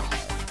you go.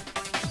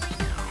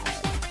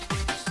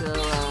 So,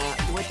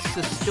 what's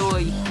the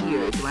story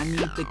here? Do I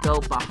need to go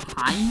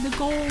behind the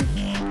goal?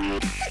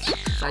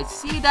 So I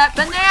see that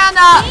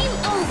banana!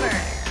 Game over.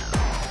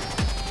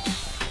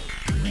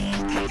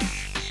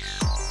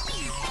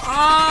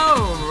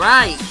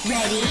 Alright.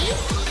 Ready?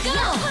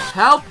 Go.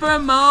 Helper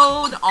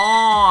mode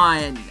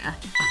on.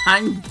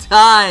 I'm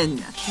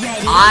done.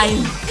 Ready?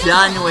 I'm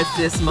done with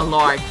this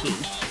malarkey.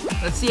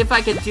 Let's see if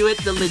I can do it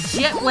the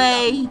legit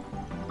way.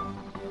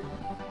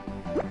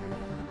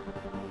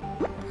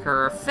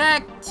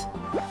 Perfect.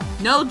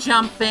 No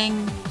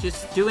jumping,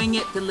 just doing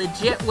it the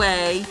legit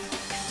way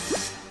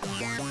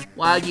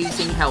while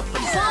using helper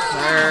mode.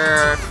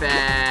 Perfect.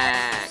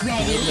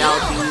 Maybe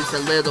I'll use a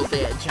little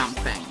bit of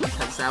jumping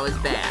because that was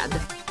bad.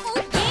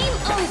 Game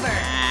over.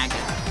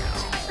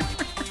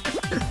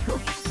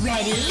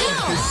 Ready?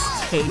 This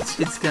stage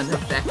is gonna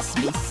vex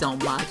me so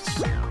much.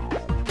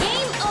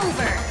 Game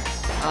over.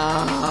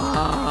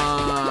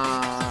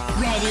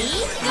 Ready?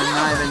 I'm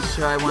not even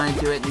sure I want to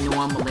do it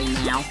normally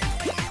now.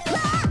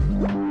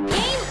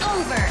 Game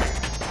over.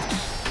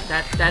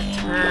 That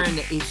turn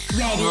is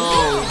Ready?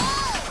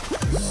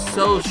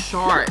 so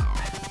sharp.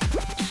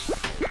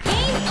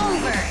 Game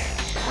over.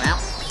 Well,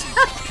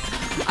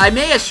 I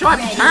made a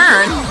sharp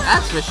turn,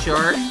 that's for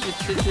sure.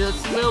 It's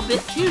just a little bit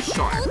too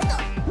sharp.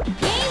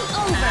 Game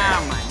over.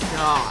 Oh my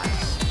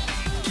gosh.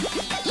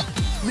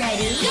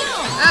 Ready? Go.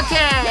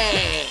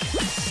 Okay!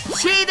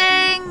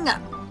 Cheating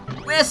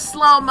with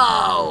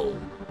slow-mo!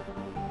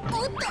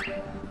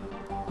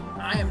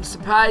 I am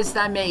surprised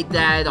I made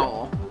that at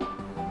all.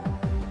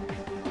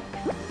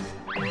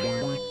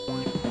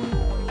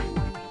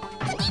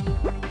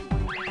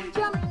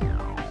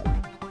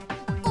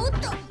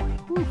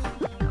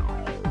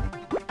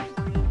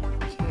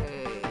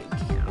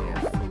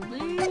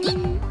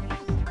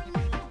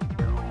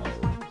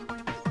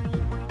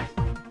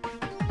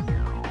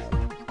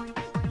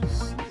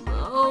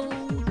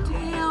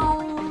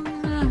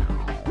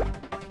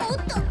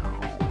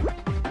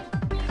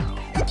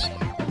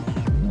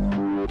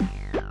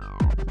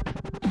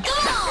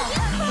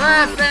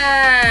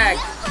 Perfect!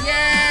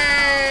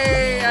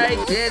 Yay! I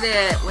did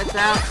it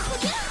without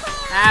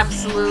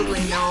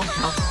absolutely no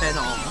help at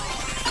all.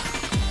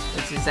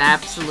 Which is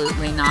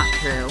absolutely not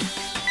true.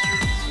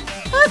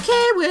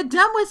 Okay, we're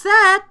done with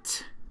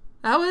that.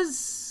 That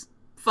was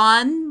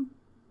fun.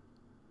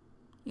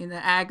 In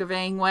an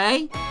aggravating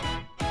way.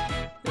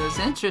 It was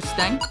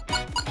interesting. 1,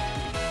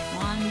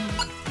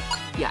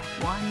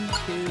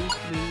 2,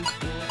 3, 4.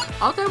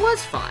 Oh, there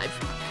was 5.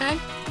 Okay.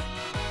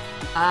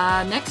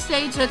 Next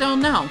stage, I don't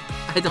know.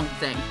 I don't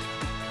think.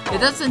 It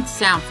doesn't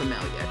sound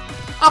familiar.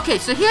 Okay,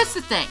 so here's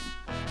the thing.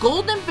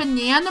 Golden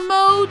Banana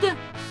Mode?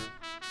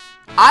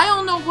 I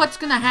don't know what's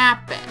gonna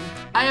happen.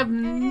 I have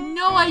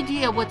no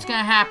idea what's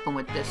gonna happen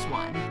with this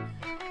one.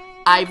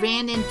 I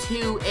ran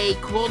into a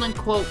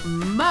quote-unquote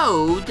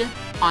mode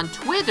on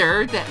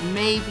Twitter that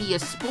may be a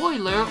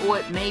spoiler, or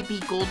it may be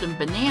Golden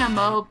Banana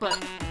Mode, but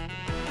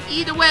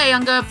either way,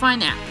 I'm gonna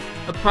find out.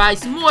 A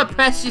prize more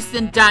precious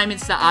than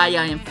diamonds to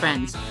Aya and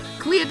friends.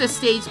 Clear the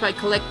stage by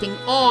collecting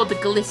all the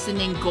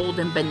glistening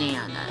golden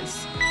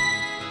bananas.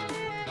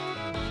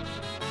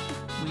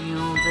 You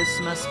know, this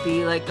must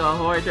be like a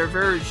harder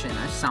version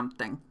or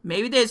something.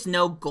 Maybe there's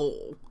no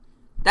goal.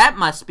 That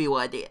must be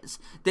what it is.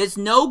 There's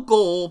no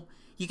goal.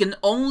 You can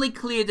only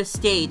clear the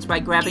stage by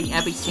grabbing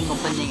every single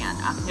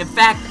banana. In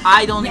fact,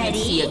 I don't even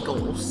see a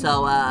goal,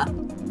 so, I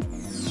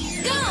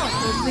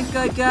think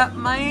I got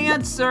my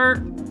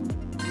answer.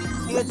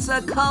 It's a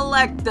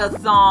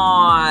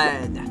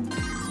collectathon.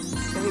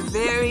 A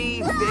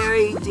very,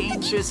 very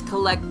dangerous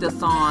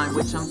collectathon,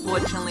 which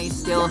unfortunately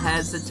still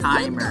has a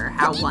timer.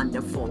 How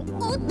wonderful.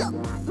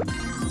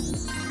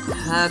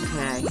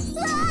 Okay.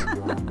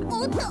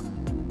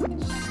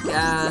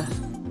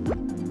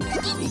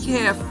 Be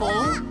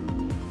careful.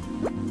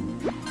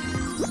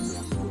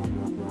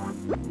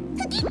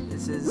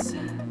 This is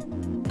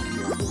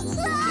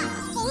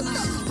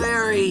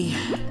very,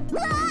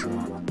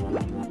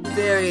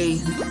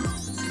 very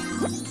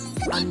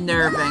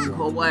unnerving,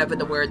 or whatever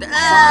the word.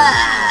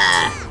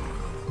 Ah!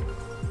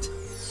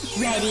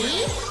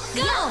 Ready?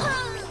 Go!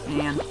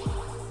 Man.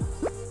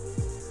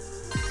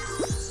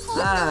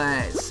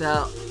 Alright,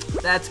 so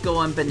that's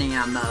going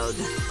banana mode.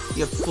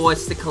 You're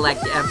forced to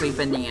collect every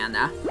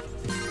banana.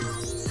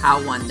 How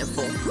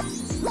wonderful.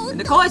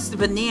 And of course the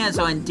bananas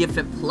are in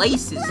different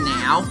places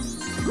now.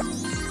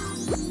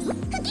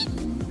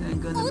 They're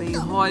gonna be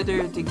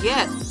harder to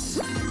get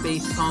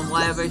based on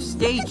whatever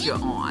stage you're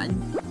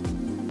on.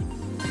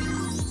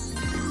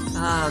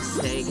 Oh,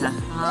 Sega.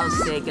 Oh,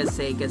 Sega,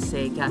 Sega,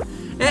 Sega.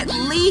 At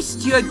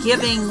least you're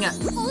giving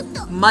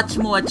much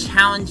more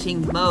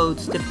challenging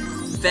modes to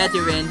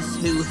veterans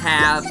who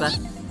have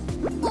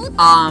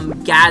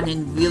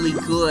gotten really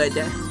good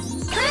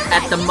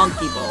at the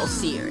Monkey Ball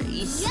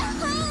series.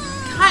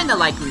 Kinda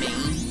like me,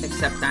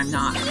 except I'm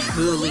not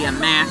truly a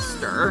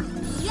master.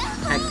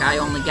 Heck, I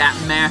only got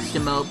master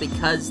mode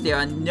because there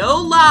are no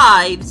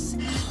lives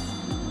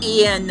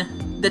in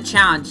the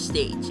challenge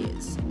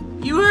stages.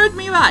 You heard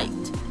me right.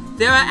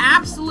 There are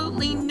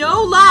absolutely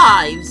no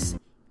lives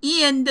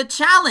in the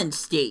challenge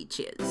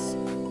stages.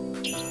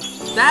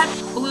 That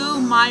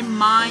blew my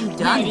mind,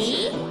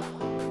 dungeon.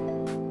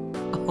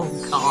 Oh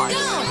god.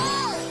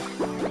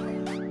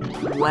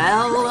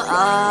 Well,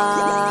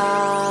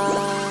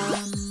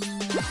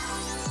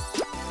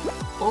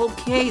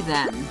 okay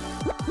then.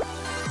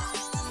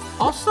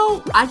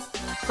 Also, I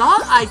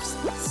thought I've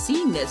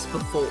seen this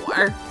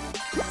before.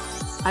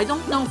 I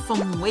don't know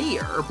from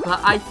where, but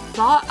I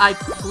thought I've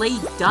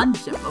played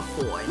Dungeon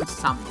before in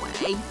some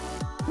way.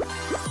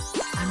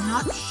 I'm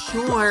not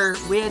sure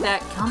where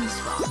that comes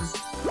from.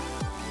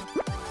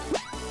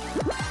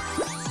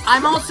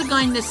 I'm also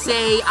going to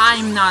say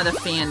I'm not a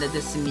fan of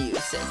this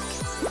music.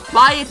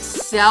 By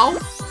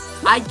itself,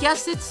 I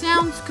guess it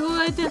sounds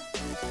good,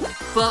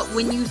 but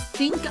when you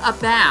think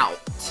about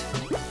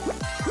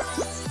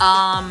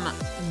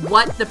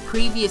what the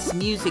previous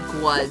music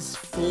was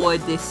for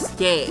this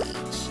stage,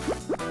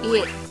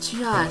 it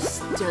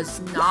just does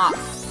not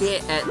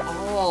fit at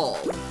all.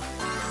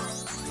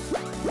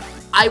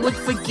 I would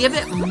forgive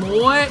it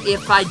more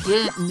if I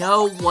didn't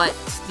know what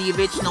the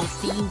original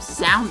theme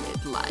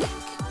sounded like.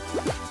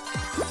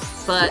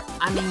 But,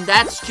 I mean,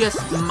 that's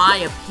just my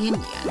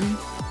opinion.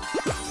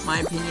 my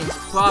opinion's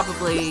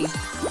probably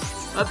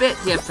a bit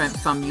different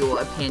from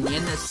your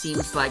opinion. It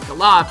seems like a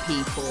lot of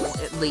people,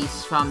 at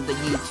least from the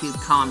YouTube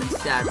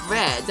comments that I've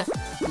read,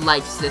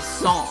 likes this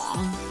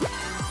song.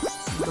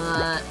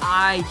 But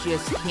I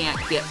just can't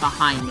get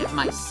behind it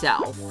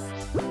myself.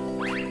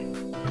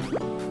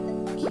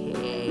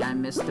 Okay, I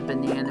missed a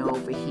banana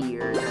over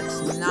here.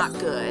 That's not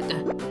good.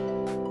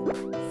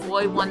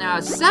 41 out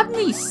of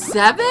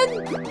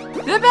 77?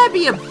 There better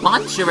be a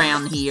bunch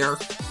around here.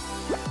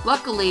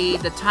 Luckily,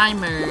 the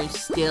timer's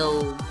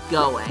still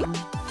going.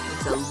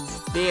 It's a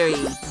very,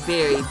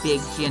 very big,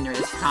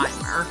 generous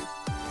timer.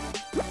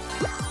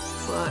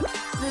 But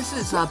this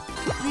is a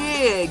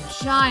big,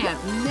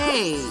 giant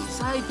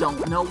maze. I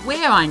don't know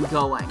where I'm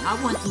going. I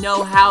wouldn't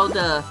know how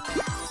to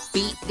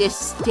beat this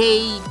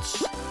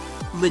stage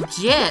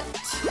legit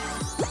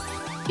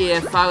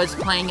if I was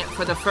playing it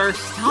for the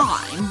first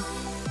time.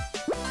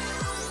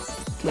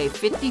 Okay,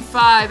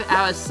 55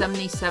 out of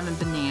 77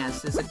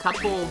 bananas. There's a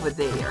couple over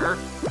there.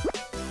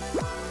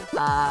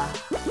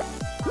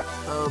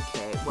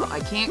 Okay, well,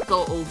 I can't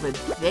go over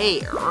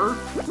there.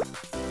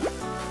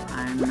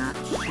 I'm not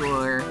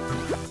sure.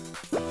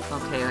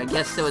 Okay, I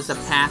guess there was a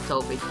path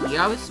over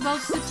here I was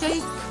supposed to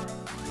take.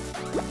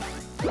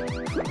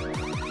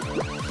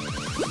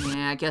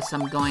 Yeah, I guess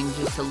I'm going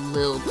just a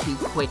little too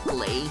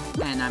quickly,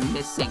 and I'm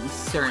missing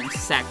certain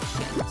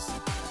sections.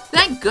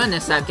 Thank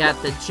goodness I've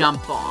got the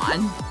jump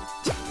on.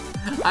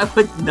 I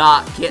would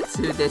not get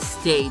through this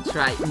stage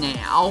right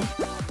now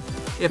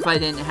if I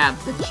didn't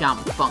have the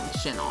jump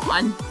function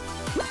on.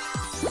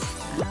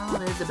 Well,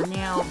 there's a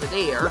banana over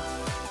there.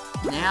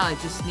 Now I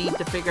just need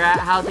to figure out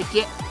how to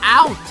get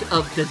out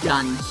of the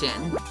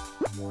dungeon.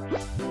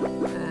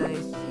 I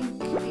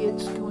think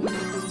it's going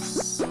to be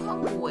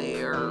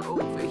somewhere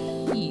over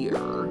here.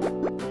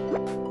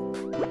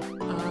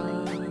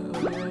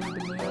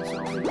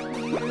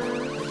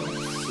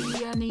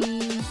 See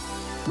any?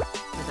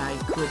 I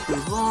could be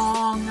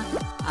wrong.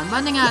 I'm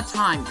running out of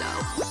time,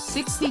 though.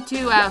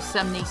 62 out of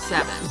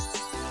 77.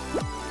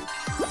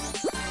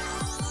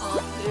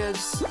 Oh,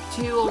 there's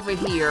 2 over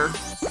here.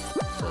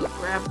 So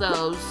grab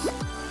those.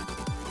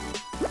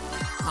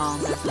 Oh,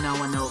 there's no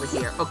one over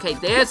here. Okay,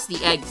 there's the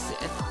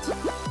exit.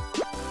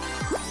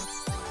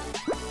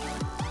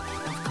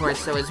 Of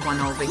course, there was one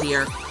over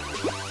here.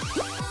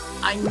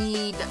 I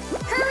need...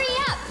 Hurry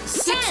up!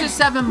 6 10, or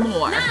 7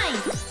 more. 9,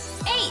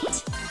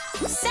 8,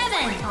 7,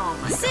 Oh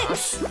my 6,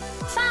 gosh.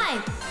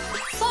 5,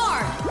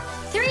 4,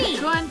 3,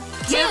 Couldn't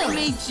give 2,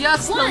 me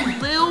just 1, a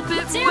little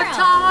bit 0. more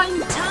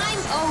time.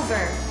 Time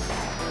over.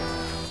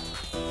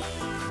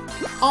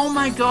 Oh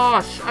my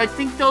gosh, I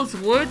think those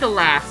were the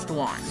last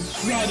ones.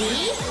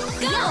 Ready?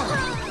 Go!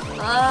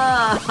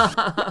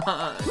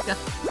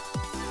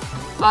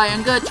 Alright,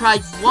 I'm gonna try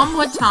one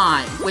more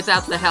time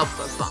without the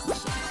helper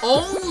function.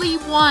 Only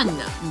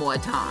one more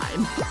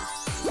time.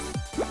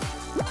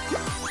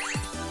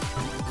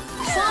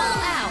 Fall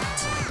out.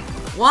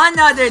 One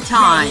other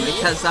time, Ready?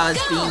 because I was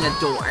Go! being a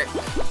dork.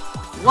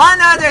 One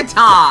other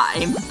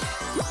time!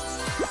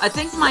 I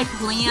think my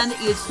plan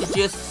is to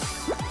just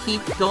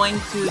keep going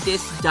through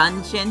this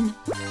dungeon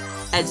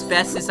as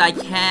best as I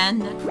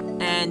can,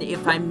 and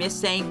if I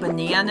miss any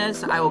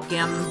bananas, I will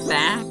get them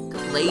back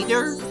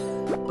later.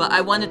 But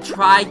I want to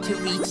try to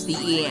reach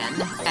the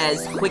end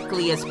as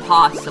quickly as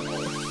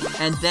possible,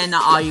 and then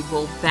I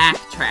will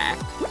backtrack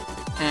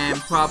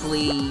and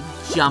probably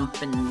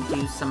jump and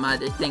do some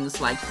other things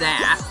like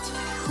that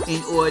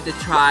in order to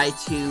try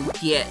to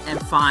get and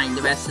find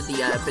the rest of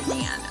the other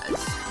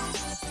bananas.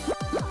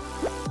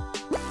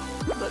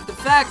 But the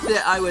fact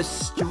that I was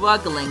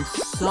struggling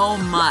so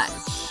much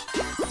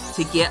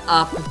to get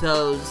up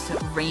those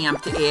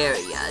ramped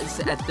areas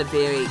at the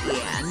very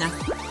end,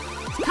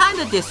 it's kind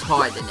of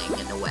disheartening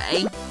in a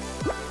way.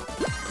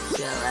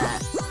 So,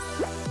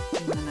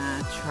 I'm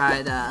gonna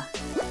try to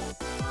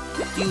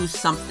do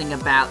something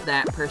about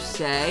that per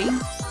se.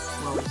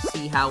 We'll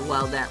see how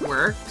well that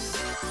works.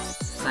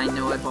 Because I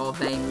know I've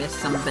already missed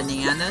some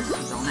bananas,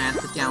 you don't have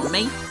to tell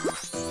me.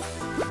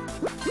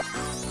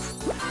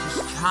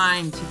 Just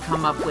trying to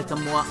come up with a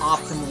more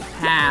optimal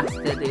path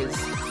that is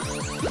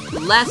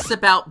less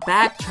about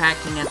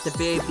backtracking at the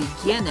very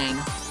beginning,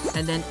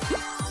 and then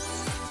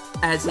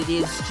as it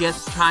is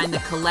just trying to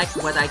collect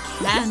what I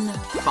can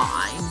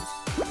find,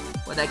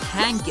 what I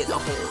can get a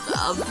hold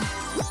of,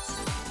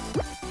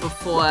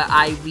 before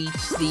I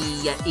reach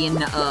the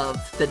end of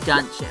the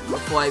dungeon,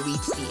 before I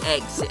reach the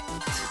exit.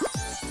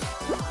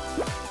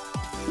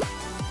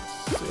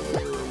 So,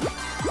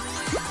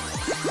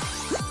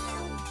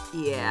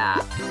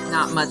 yeah,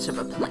 not much of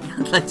a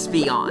plan, let's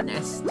be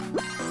honest.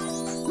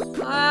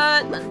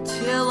 But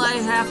until I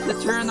have to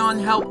turn on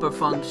helper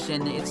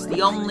function, it's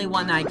the only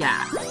one I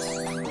got.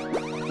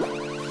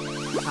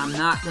 I'm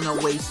not gonna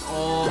waste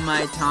all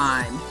my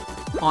time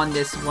on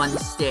this one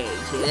stage.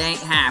 It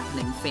ain't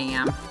happening,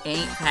 fam.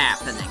 Ain't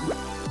happening.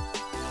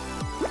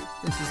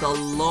 This is a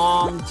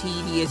long,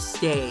 tedious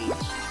stage.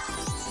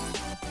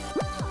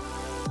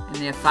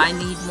 And if I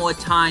need more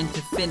time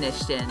to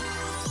finish it,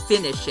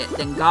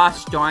 then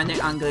gosh darn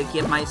it, I'm gonna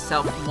give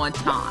myself more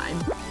time.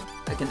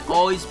 Like can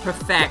always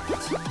perfect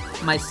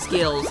my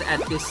skills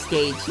at this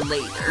stage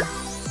later.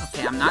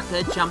 Okay, I'm not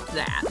gonna jump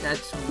that.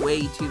 That's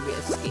way too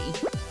risky.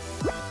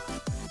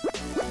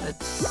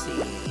 Let's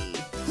see.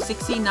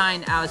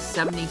 69 out of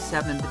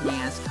 77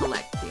 bananas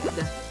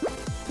collected.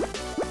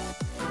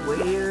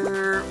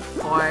 Where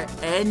are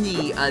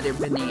any other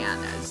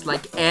bananas?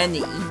 Like,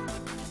 any?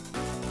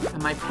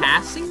 Am I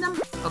passing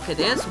them? Okay,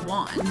 there's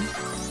one.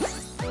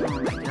 Oh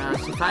my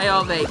gosh, if I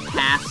already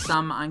pass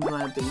some, I'm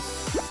gonna be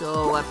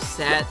so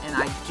upset, and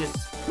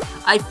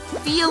I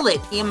feel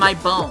it in my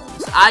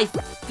bones. I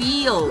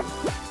feel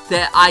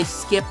that I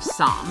skipped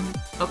some.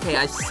 Okay,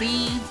 I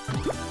see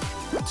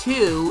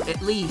two,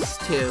 at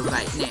least two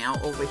right now,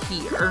 over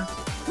here.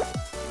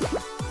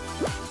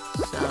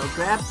 So,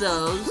 grab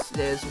those.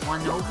 There's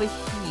one over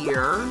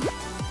here.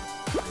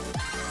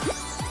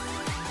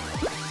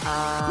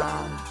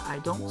 I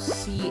don't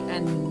see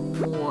any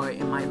more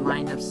in my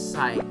line of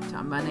sight.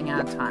 I'm running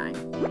out of time.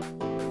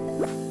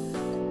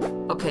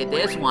 Okay,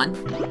 there's one.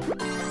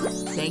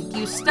 Thank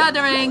you,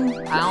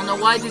 stuttering! I don't know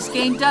why this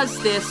game does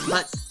this,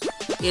 but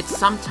it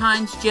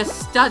sometimes just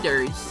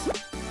stutters.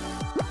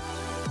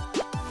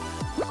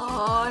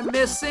 Oh, I'm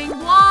missing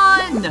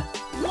one!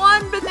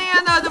 One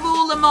banana to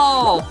rule them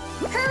all!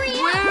 Hurry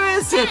up! Where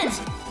is it? 10,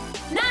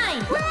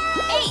 9, Where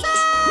 8, is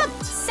it?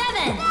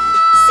 7, 6,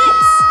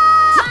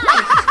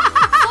 5, 4,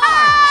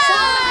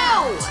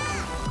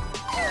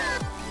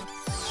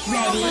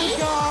 Ready?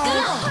 Go!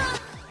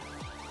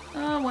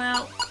 Oh,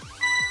 well.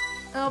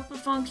 Helper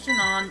function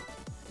on.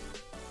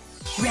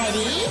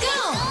 Ready?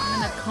 Go!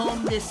 I'm gonna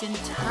comb this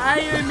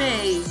entire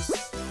maze.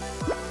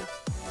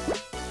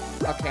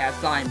 Okay, I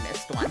thought I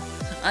missed one.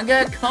 I'm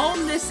gonna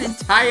comb this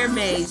entire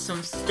maze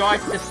from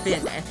start to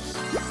finish.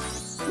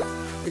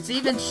 It's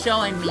even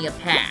showing me a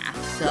path,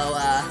 so,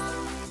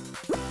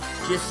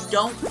 just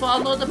don't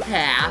follow the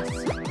path.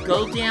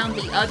 Go down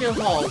the other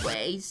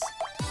hallways,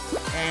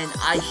 and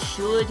I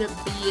should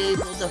be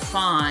able to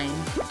find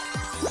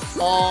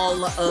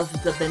all of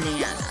the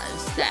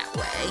bananas that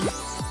way.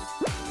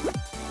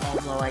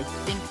 Although I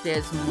think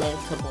there's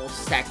multiple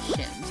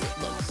sections, it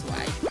looks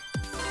like.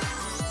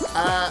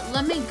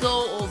 Let me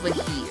go over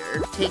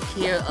here, take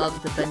care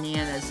of the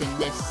bananas in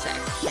this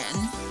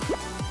section.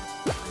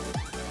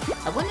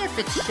 I wonder if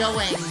it's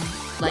showing,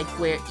 like,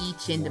 where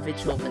each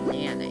individual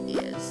banana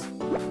is.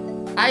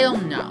 I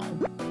don't know.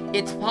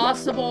 It's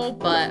possible,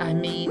 but, I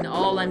mean,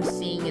 all I'm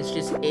seeing is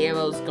just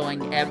arrows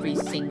going every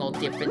single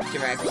different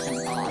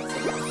direction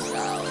possible,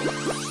 so...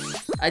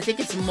 I think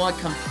it's more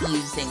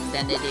confusing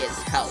than it is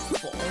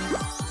helpful.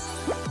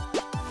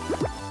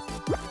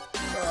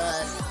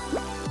 But...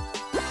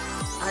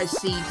 I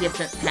see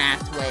different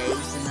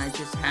pathways, and I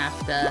just have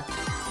to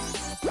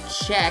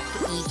check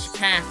each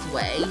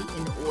pathway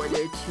in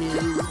order to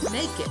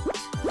make it.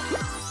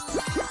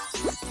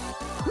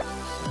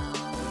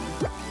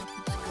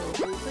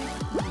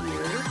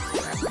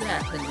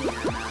 Banana.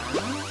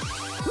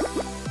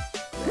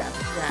 Grab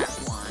that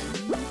one.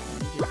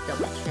 And just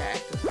double check.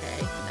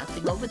 Okay,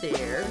 nothing over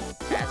there.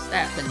 Pass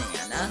that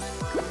banana.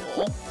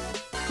 Cool.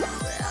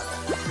 Grab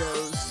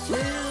those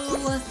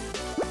two.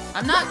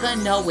 I'm not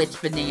gonna know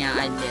which banana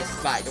I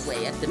missed, by the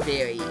way, at the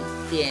very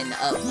end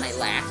of my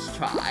last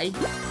try.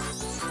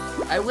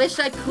 I wish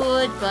I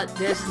could, but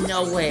there's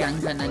no way I'm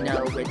gonna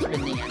know which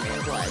banana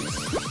it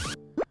was.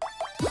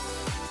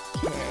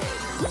 Okay,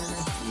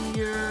 banana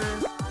here.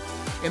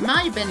 It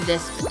might have been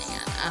this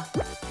banana.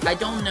 I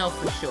don't know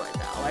for sure,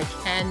 though. I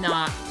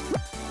cannot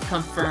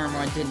confirm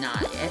or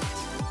deny it.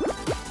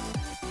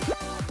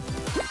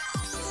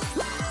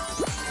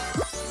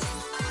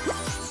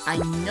 I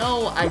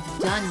know I've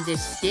done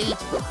this stage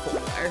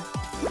before.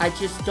 I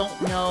just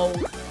don't know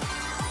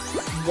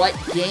what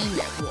game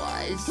it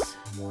was.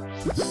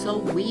 It's so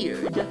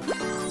weird.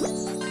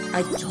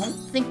 I don't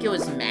think it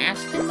was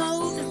Master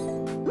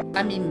Mode.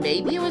 I mean,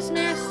 maybe it was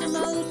Master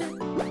Mode.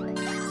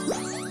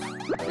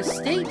 The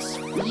stage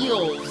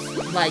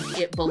feels like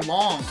it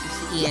belongs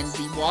in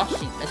the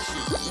washing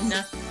machine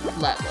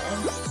level.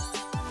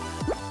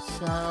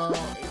 So,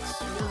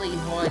 it's really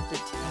hard to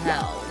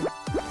tell.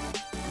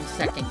 I'm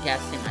second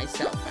guessing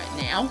myself right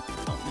now.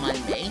 Don't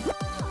mind me.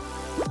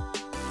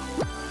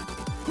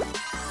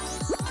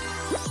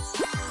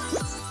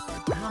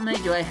 How many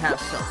do I have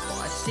so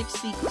far?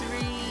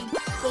 63,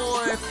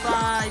 4,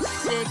 5,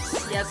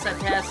 6. Yes, I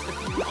passed a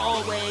few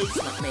always.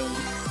 Let me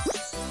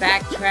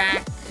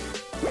backtrack.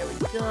 There we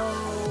go.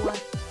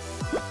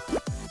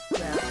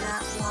 Grab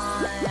that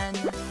one.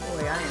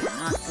 Boy, I am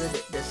not good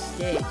at this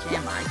stage,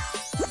 am I?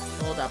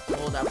 Hold up,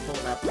 hold up,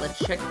 hold up. Let's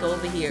check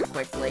over here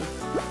quickly.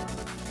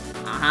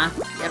 Uh-huh.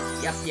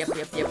 Yep.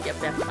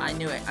 I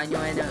knew it. I knew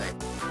it.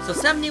 So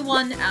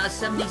 71 out of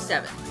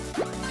 77.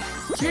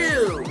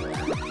 2,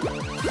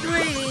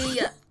 3,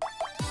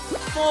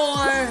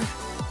 4,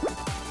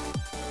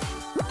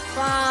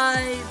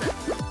 5,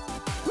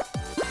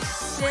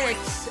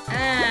 6,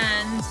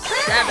 and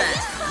 7.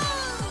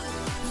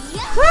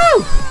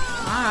 Woo!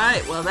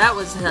 Alright, well that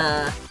was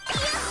a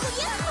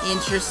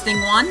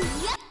interesting one.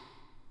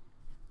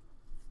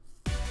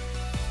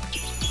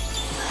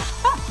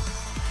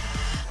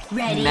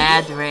 Ready?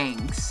 Mad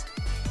Rings.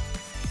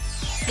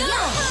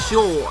 Go!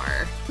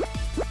 Sure.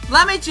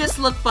 Let me just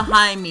look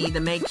behind me to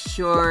make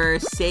sure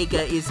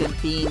Sega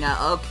isn't being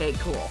okay,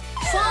 cool.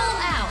 Fall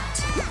out!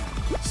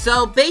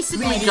 So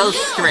basically, Ready? go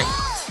straight.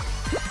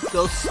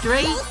 Go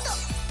straight.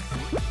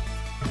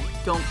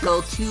 Don't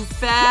go too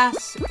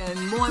fast.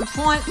 And more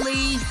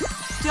importantly,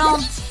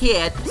 don't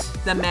hit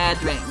the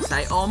Mad Rings.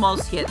 I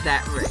almost hit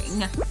that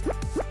ring.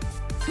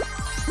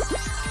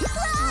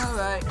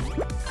 Alright,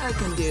 I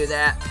can do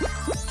that.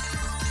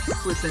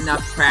 With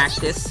enough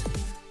practice.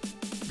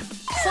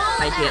 Fall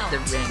I hit out. the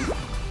ring.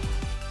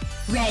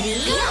 Ready?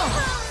 Go!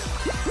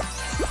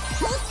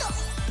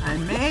 I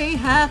may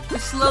have to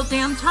slow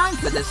down time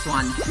for this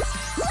one.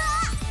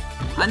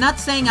 I'm not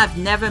saying I've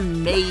never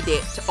made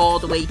it all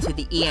the way to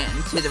the end,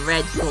 to the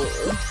red goal.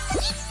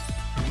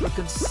 But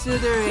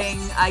considering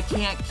I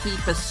can't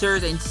keep a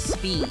certain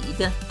speed,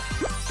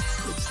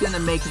 it's gonna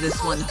make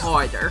this one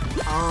harder.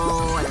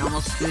 Oh, I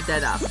almost screwed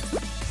that up.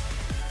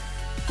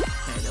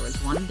 Okay, there was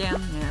one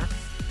down there.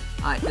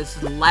 Alright, this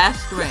is the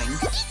last ring.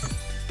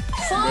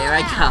 Fall There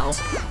I out.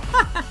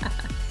 go.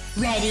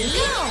 Ready?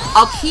 Go!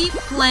 I'll keep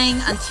playing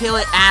until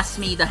it asks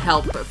me the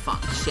helper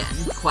function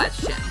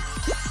question.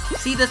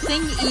 See, the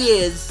thing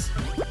is,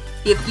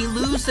 if you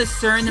lose a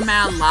certain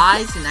amount of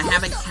lives, and I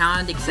haven't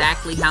counted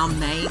exactly how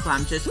many, but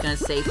I'm just gonna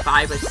say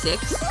 5 or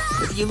 6.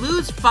 If you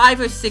lose 5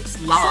 or 6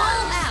 Fall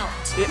lives,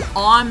 out! it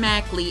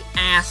automatically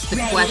asks the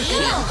Ready?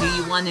 question, Go! do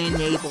you want to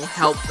enable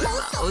helper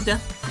mode?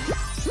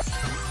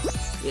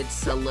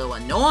 It's a little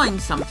annoying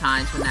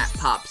sometimes when that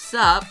pops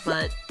up,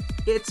 but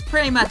it's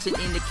pretty much an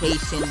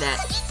indication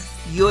that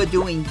you're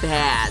doing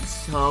bad,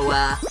 so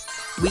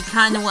we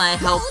kind of want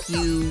to help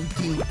you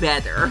do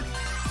better.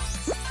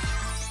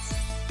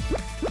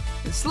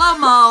 And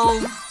slow-mo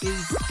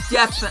is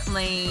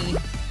definitely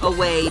a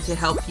way to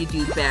help you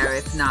do better,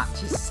 if not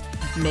just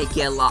make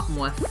it a lot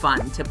more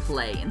fun to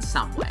play in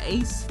some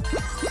ways.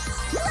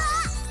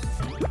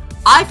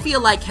 I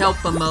feel like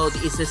helper mode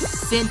is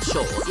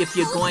essential if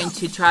you're going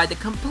to try to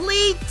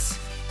complete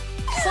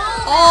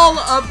Fall all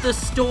out. of the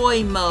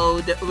story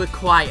mode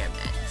requirements.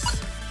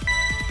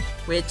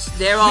 Which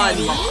there are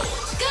Ready?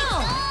 lots.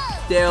 Go!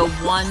 There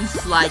are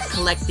ones like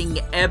collecting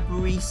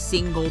every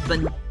single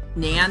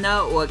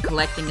banana or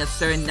collecting a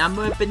certain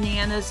number of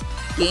bananas,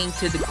 getting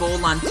to the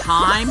goal on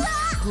time,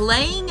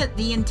 playing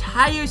the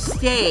entire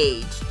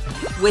stage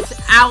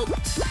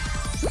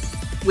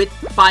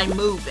by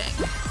moving.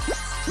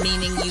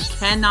 Meaning you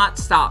cannot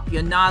stop.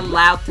 You're not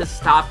allowed to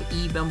stop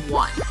even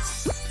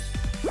once.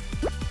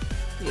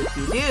 If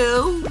you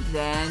do,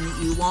 then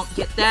you won't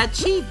get that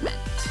achievement.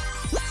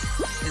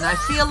 And I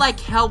feel like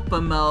helper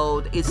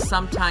mode is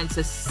sometimes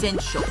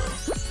essential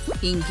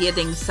in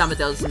getting some of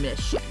those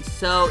missions.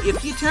 So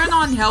if you turn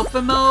on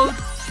helper mode,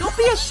 don't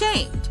be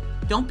ashamed.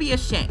 Don't be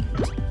ashamed.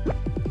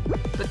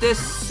 But there's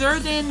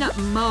certain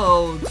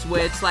modes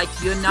where it's like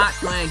you're not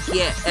going to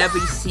get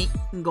every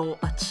single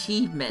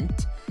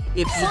achievement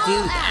if you do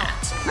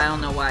that. I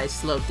don't know why I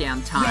slowed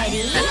down time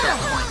Ready? at that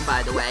point,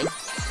 by the way.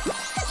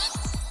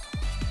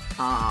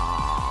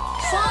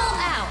 Fall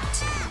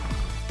out.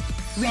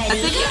 Ready?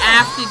 I think Go!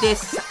 after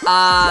this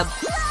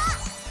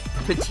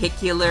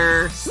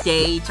particular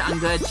stage, I'm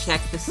gonna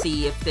check to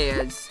see if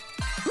there's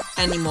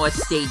any more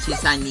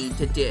stages I need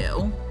to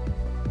do.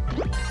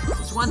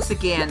 Because once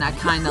again, I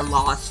kind of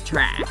lost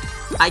track.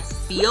 I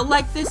feel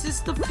like this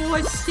is the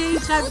 4th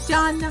stage I've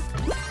done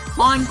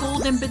on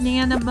Golden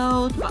Banana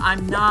mode, but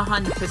I'm not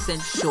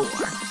 100%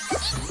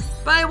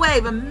 sure. By the way,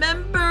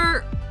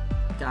 remember...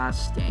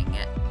 Gosh dang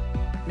it.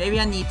 Maybe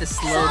I need to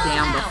slow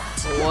down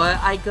before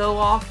I go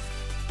off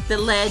the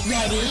ledge.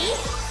 Ready?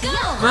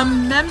 Go!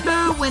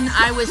 Remember when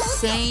I was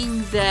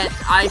saying that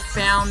I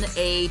found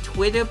a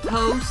Twitter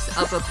post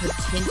of a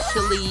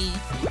potentially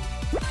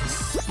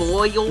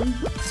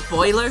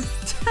spoiler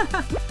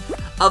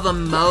of a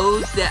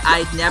mode that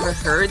I'd never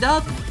heard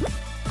of?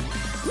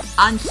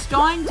 I'm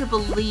starting to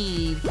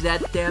believe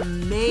that there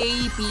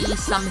may be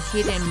some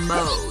hidden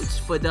modes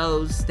for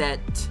those that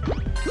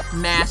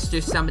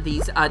master some of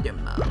these other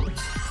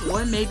modes.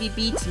 Or maybe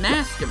beats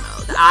master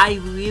mode. I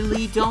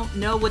really don't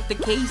know what the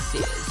case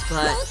is,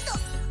 but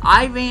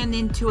I ran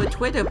into a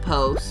Twitter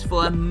post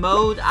for a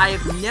mode I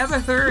have never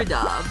heard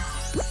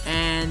of,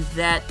 and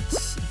that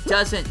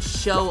doesn't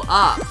show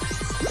up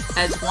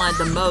as one of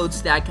the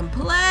modes that I can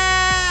play!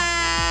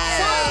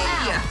 Fall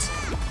out.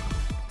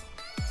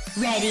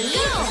 Ready? This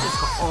Go! is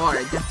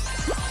hard.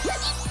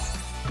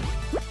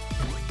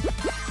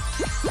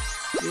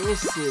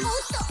 This is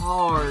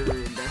hard.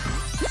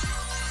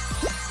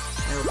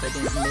 I hope I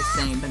didn't miss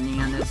any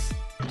bananas.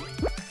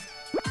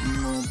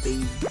 I will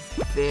be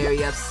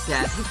very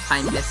upset if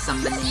I miss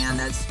some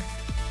bananas.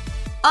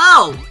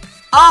 Oh!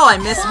 Oh, I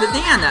missed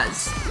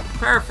bananas!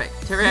 Perfect.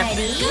 Terrific.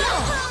 Ready?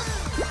 Go!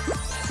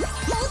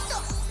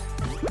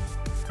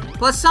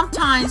 Plus,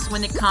 sometimes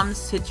when it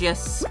comes to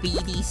just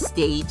speedy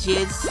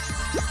stages,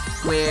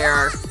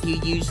 where you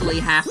usually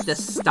have to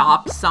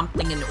stop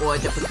something in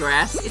order to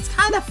progress, it's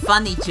kind of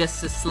funny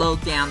just to slow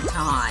down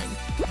time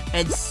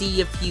and see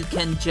if you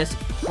can just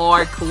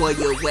parkour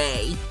your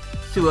way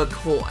through a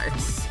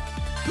course.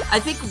 I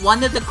think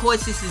one of the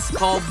courses is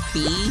called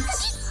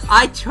Beads.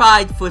 I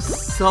tried for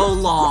so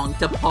long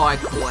to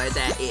parkour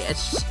that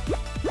ish,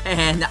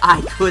 and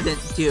I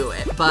couldn't do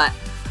it, but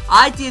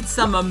I did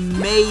some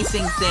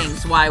amazing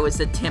things while I was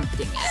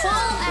attempting it.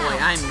 Boy,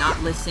 I'm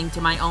not listening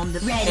to my own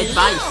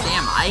advice,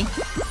 am I?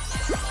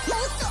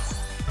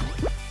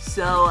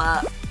 So,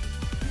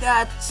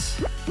 that's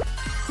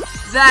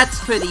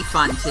pretty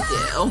fun to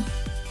do.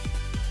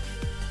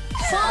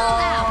 Fall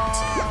out.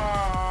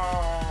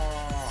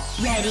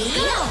 Ready?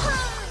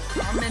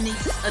 How many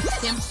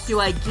attempts do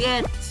I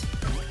get?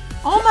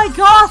 Oh my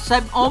gosh,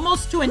 I'm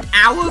almost to an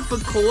hour of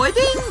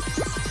recording?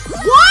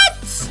 What?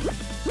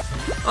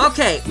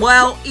 Okay,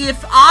 well,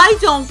 if I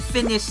don't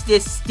finish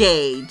this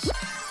stage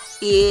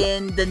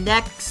in the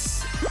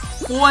next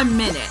 4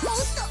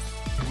 minutes,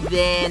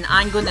 then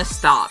I'm gonna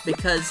stop,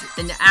 because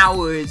an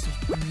hour is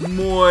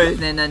more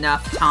than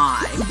enough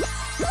time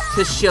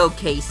to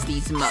showcase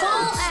these modes.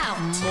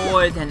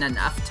 More than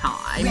enough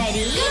time.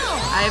 Ready?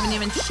 I haven't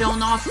even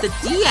shown off the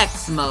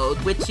DX mode,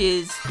 which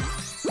is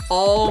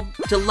all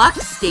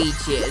deluxe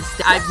stages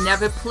that I've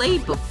never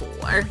played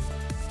before.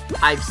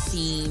 I've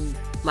seen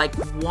like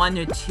 1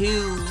 or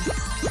 2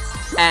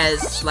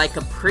 as like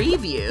a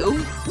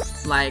preview.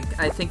 Like,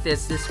 I think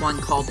there's this one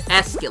called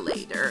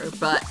Escalator,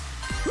 but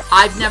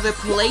I've never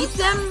played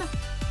them,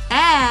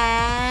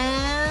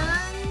 and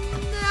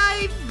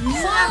I've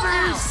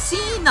never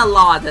seen a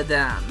lot of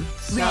them.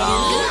 So,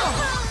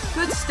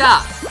 good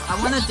stuff. I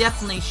want to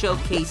definitely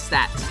showcase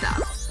that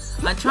stuff.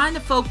 I'm trying to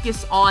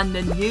focus on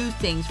the new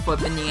things for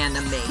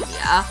Banana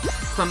Mania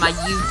for my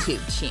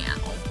YouTube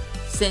channel.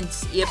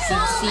 Since if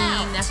you've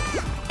seen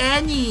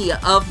any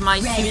of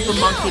my Super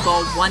Monkey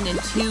Ball 1 and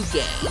 2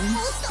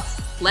 games,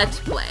 Let's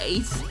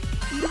Plays,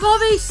 you've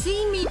already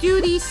seen me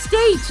do these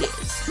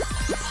stages.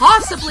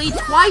 Possibly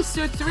twice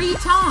or 3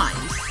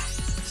 times.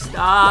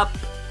 Stop.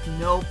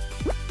 Nope.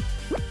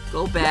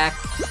 Go back.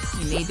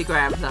 You need to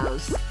grab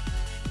those.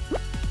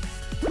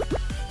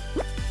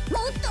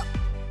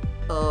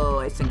 Oh,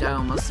 I think I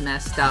almost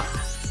messed up.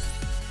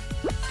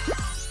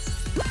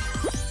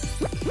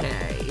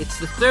 Okay, it's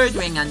the 3rd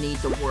ring I need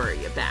to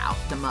worry about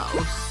the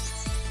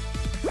most.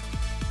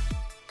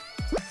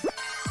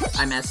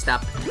 I messed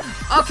up.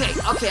 Okay,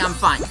 I'm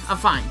fine.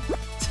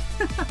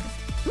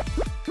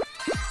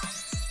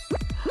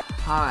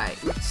 Alright,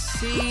 let's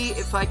see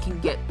if I can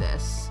get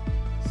this.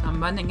 So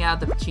I'm running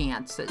out of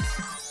chances.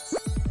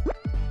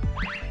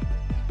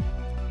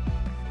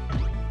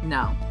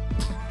 No.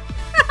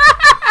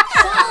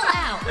 Fall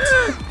out.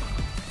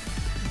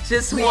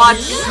 Just watch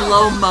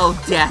slow-mo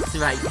death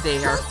right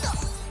there.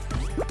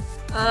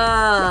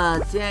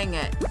 Dang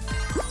it.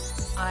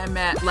 I'm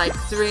at like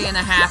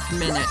 3.5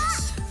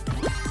 minutes.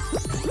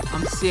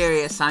 I'm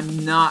serious,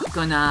 I'm not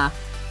gonna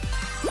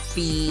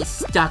be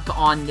stuck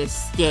on this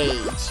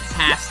stage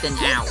past an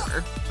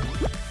hour.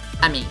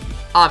 I mean,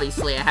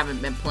 obviously I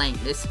haven't been playing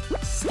this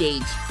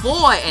stage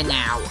for an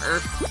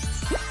hour.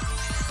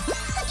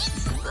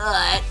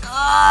 But,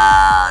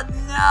 oh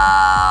no!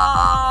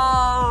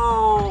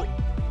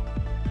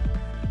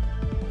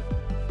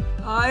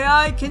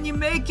 Aye, can you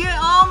make it?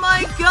 Oh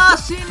my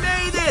gosh, he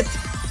made it!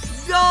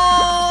 Go!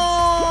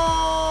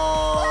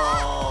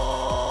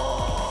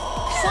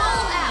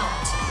 Fall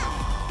out.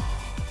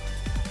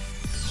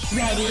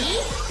 Ready?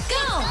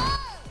 Go!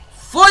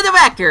 For the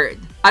record,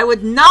 I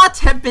would not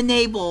have been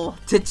able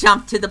to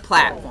jump to the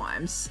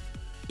platforms.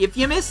 If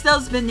you missed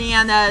those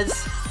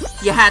bananas,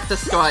 you had to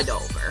start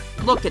over.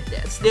 Look at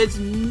this. There's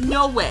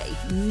no way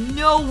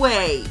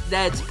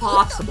that it's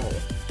possible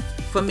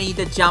for me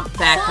to jump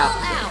back up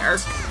there.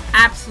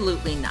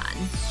 Absolutely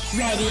none.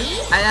 Ready?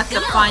 I have to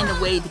find a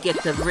way to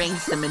get the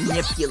rings to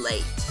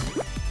manipulate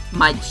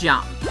my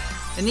jump.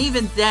 And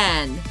even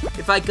then,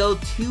 if I go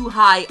too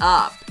high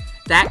up,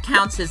 that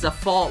counts as a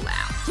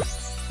fallout,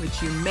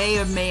 which you may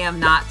or may have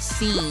not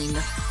seen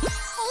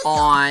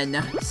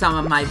on some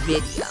of my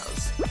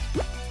videos.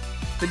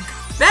 The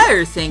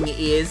better thing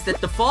is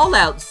that the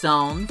fallout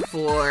zone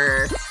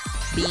for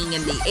being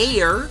in the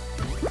air,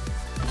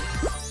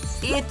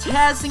 it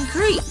has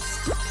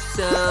increased.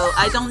 So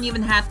I don't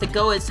even have to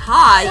go as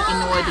high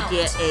in order to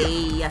get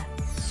a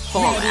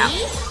fallout.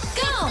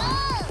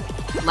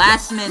 Go!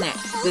 Last minute.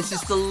 This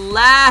is the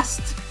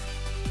last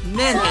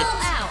minute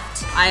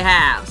I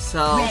have.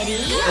 So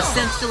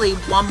essentially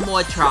one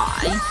more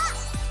try.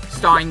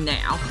 Starting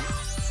now.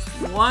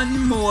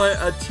 One more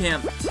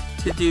attempt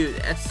to do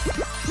this.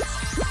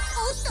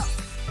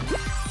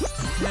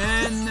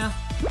 Can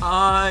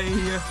I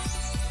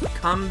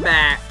come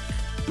back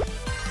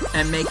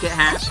and make it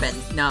happen?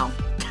 No.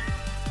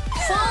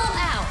 Fall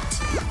out.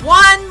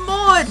 One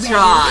more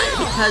try,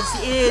 because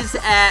it is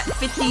at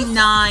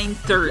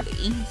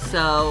 59:30.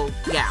 So,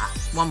 yeah,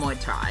 one more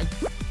try.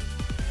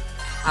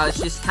 I was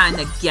just kind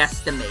of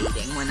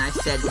guesstimating when I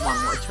said one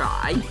more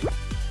try.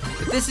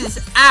 But this is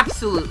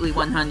absolutely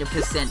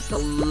 100% the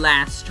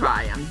last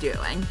try I'm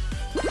doing.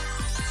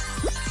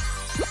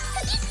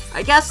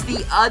 I guess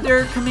the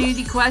other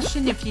community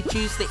question, if you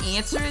choose to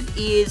answer it,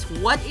 is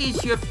what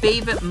is your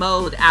favorite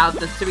mode out of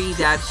the 3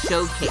 that I've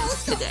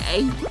showcased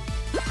today?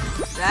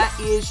 That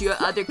is your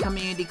other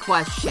community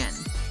question.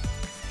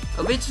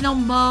 Original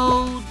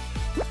mode,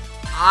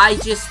 I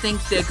just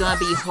think they're gonna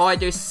be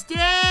harder stages.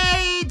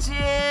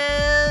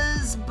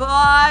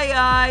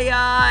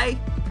 Bye,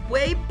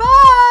 wait,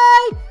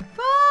 bye!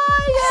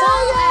 Bye,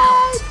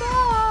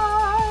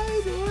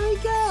 bye! There we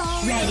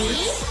go. Ready?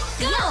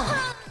 Go!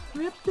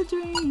 Rip the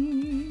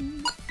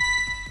dream.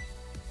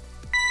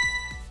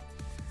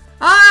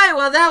 Alright,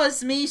 well that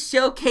was me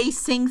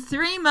showcasing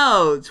 3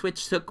 modes,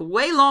 which took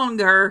way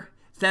longer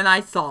than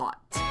I thought.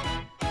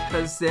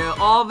 Because they're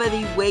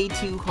already way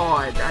too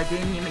hard. I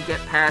didn't even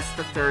get past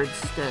the 3rd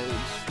stage.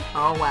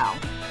 Oh wow.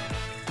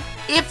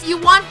 If you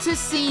want to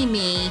see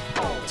me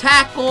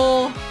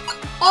tackle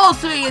all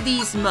 3 of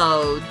these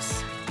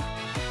modes,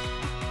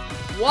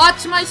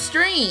 watch my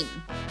stream.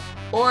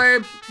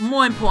 Or,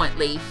 more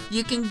importantly,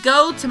 you can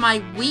go to my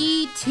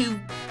Wii2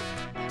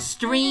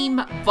 stream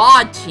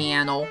VOD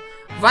channel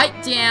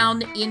right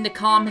down in the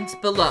comments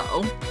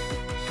below.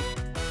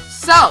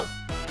 So,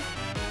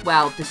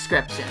 well,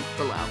 description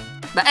below.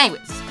 But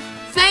anyways,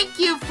 thank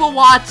you for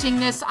watching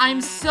this. I'm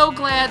so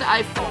glad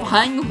I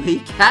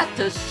finally got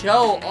to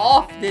show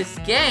off this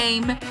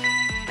game.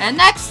 And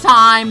next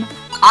time,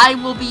 I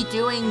will be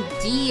doing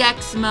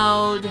DX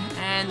mode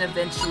and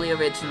eventually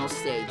original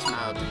stage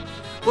mode.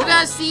 We're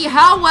gonna see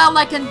how well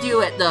I can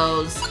do at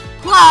those.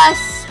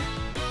 Plus,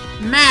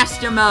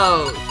 master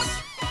modes.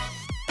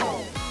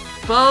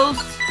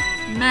 Both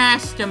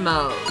master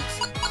modes.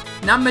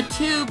 Number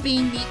 2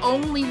 being the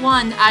only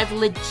one I've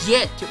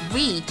legit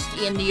reached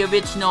in the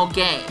original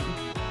game.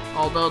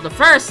 Although the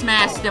first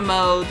master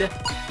mode,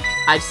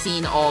 I've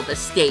seen all the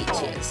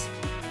stages.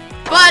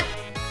 But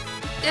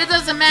it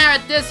doesn't matter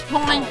at this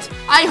point.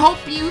 I hope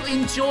you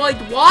enjoyed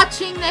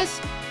watching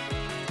this.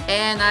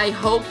 And I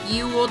hope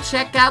you will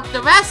check out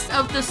the rest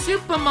of the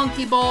Super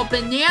Monkey Ball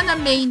Banana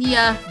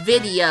Mania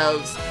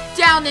videos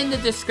down in the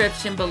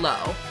description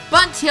below.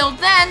 But until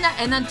then,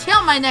 and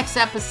until my next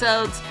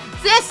episodes,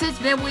 this has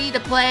been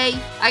Wii2PLAY.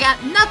 I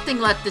got nothing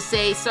left to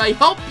say, so I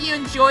hope you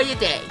enjoy your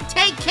day.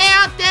 Take care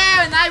out there,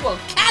 and I will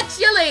catch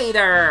you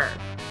later!